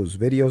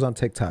 Videos on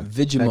TikTok.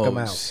 Vigimos. Check them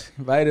out.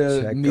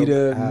 Vita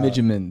Meta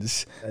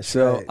Midgemans.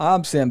 So right.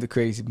 I'm Sam the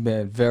Crazy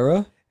Man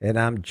Vera. And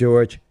I'm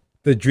George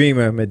the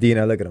Dreamer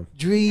Medina. Look at him.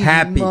 Dream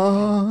Happy.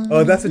 on.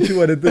 Oh, that's what you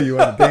want to do. You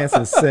want to dance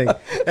and sing.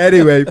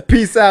 Anyway,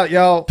 peace out,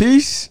 y'all.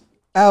 Peace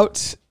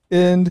out.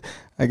 And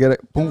I got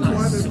it. Boom.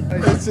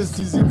 It's just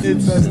easy.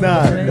 It's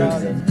not.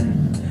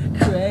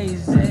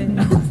 Crazy.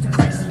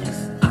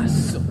 I'm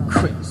so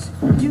crazy.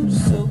 You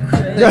so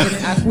crazy.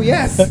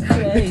 Acquiesce.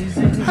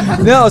 Crazy.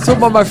 No, I was talking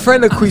about my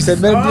friend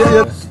Acquiesce. Man,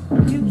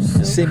 You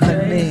so say my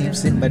name,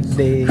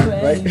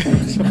 right?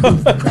 This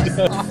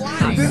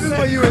is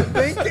what you were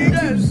thinking?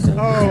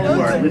 Oh,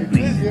 You are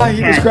listening.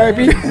 He described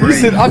me. He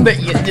said, I'm the.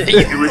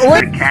 You're listening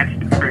to Catch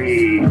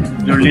the Craze.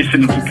 You're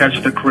listening to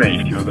Catch the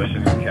Craze. You're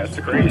listening to Catch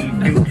the Craze.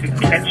 To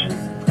Catch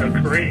the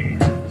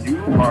Craze. You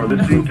are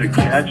listening to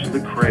Catch the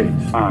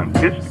Craze on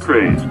Catch the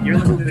Craze. You're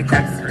listening to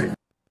Catch the Craze.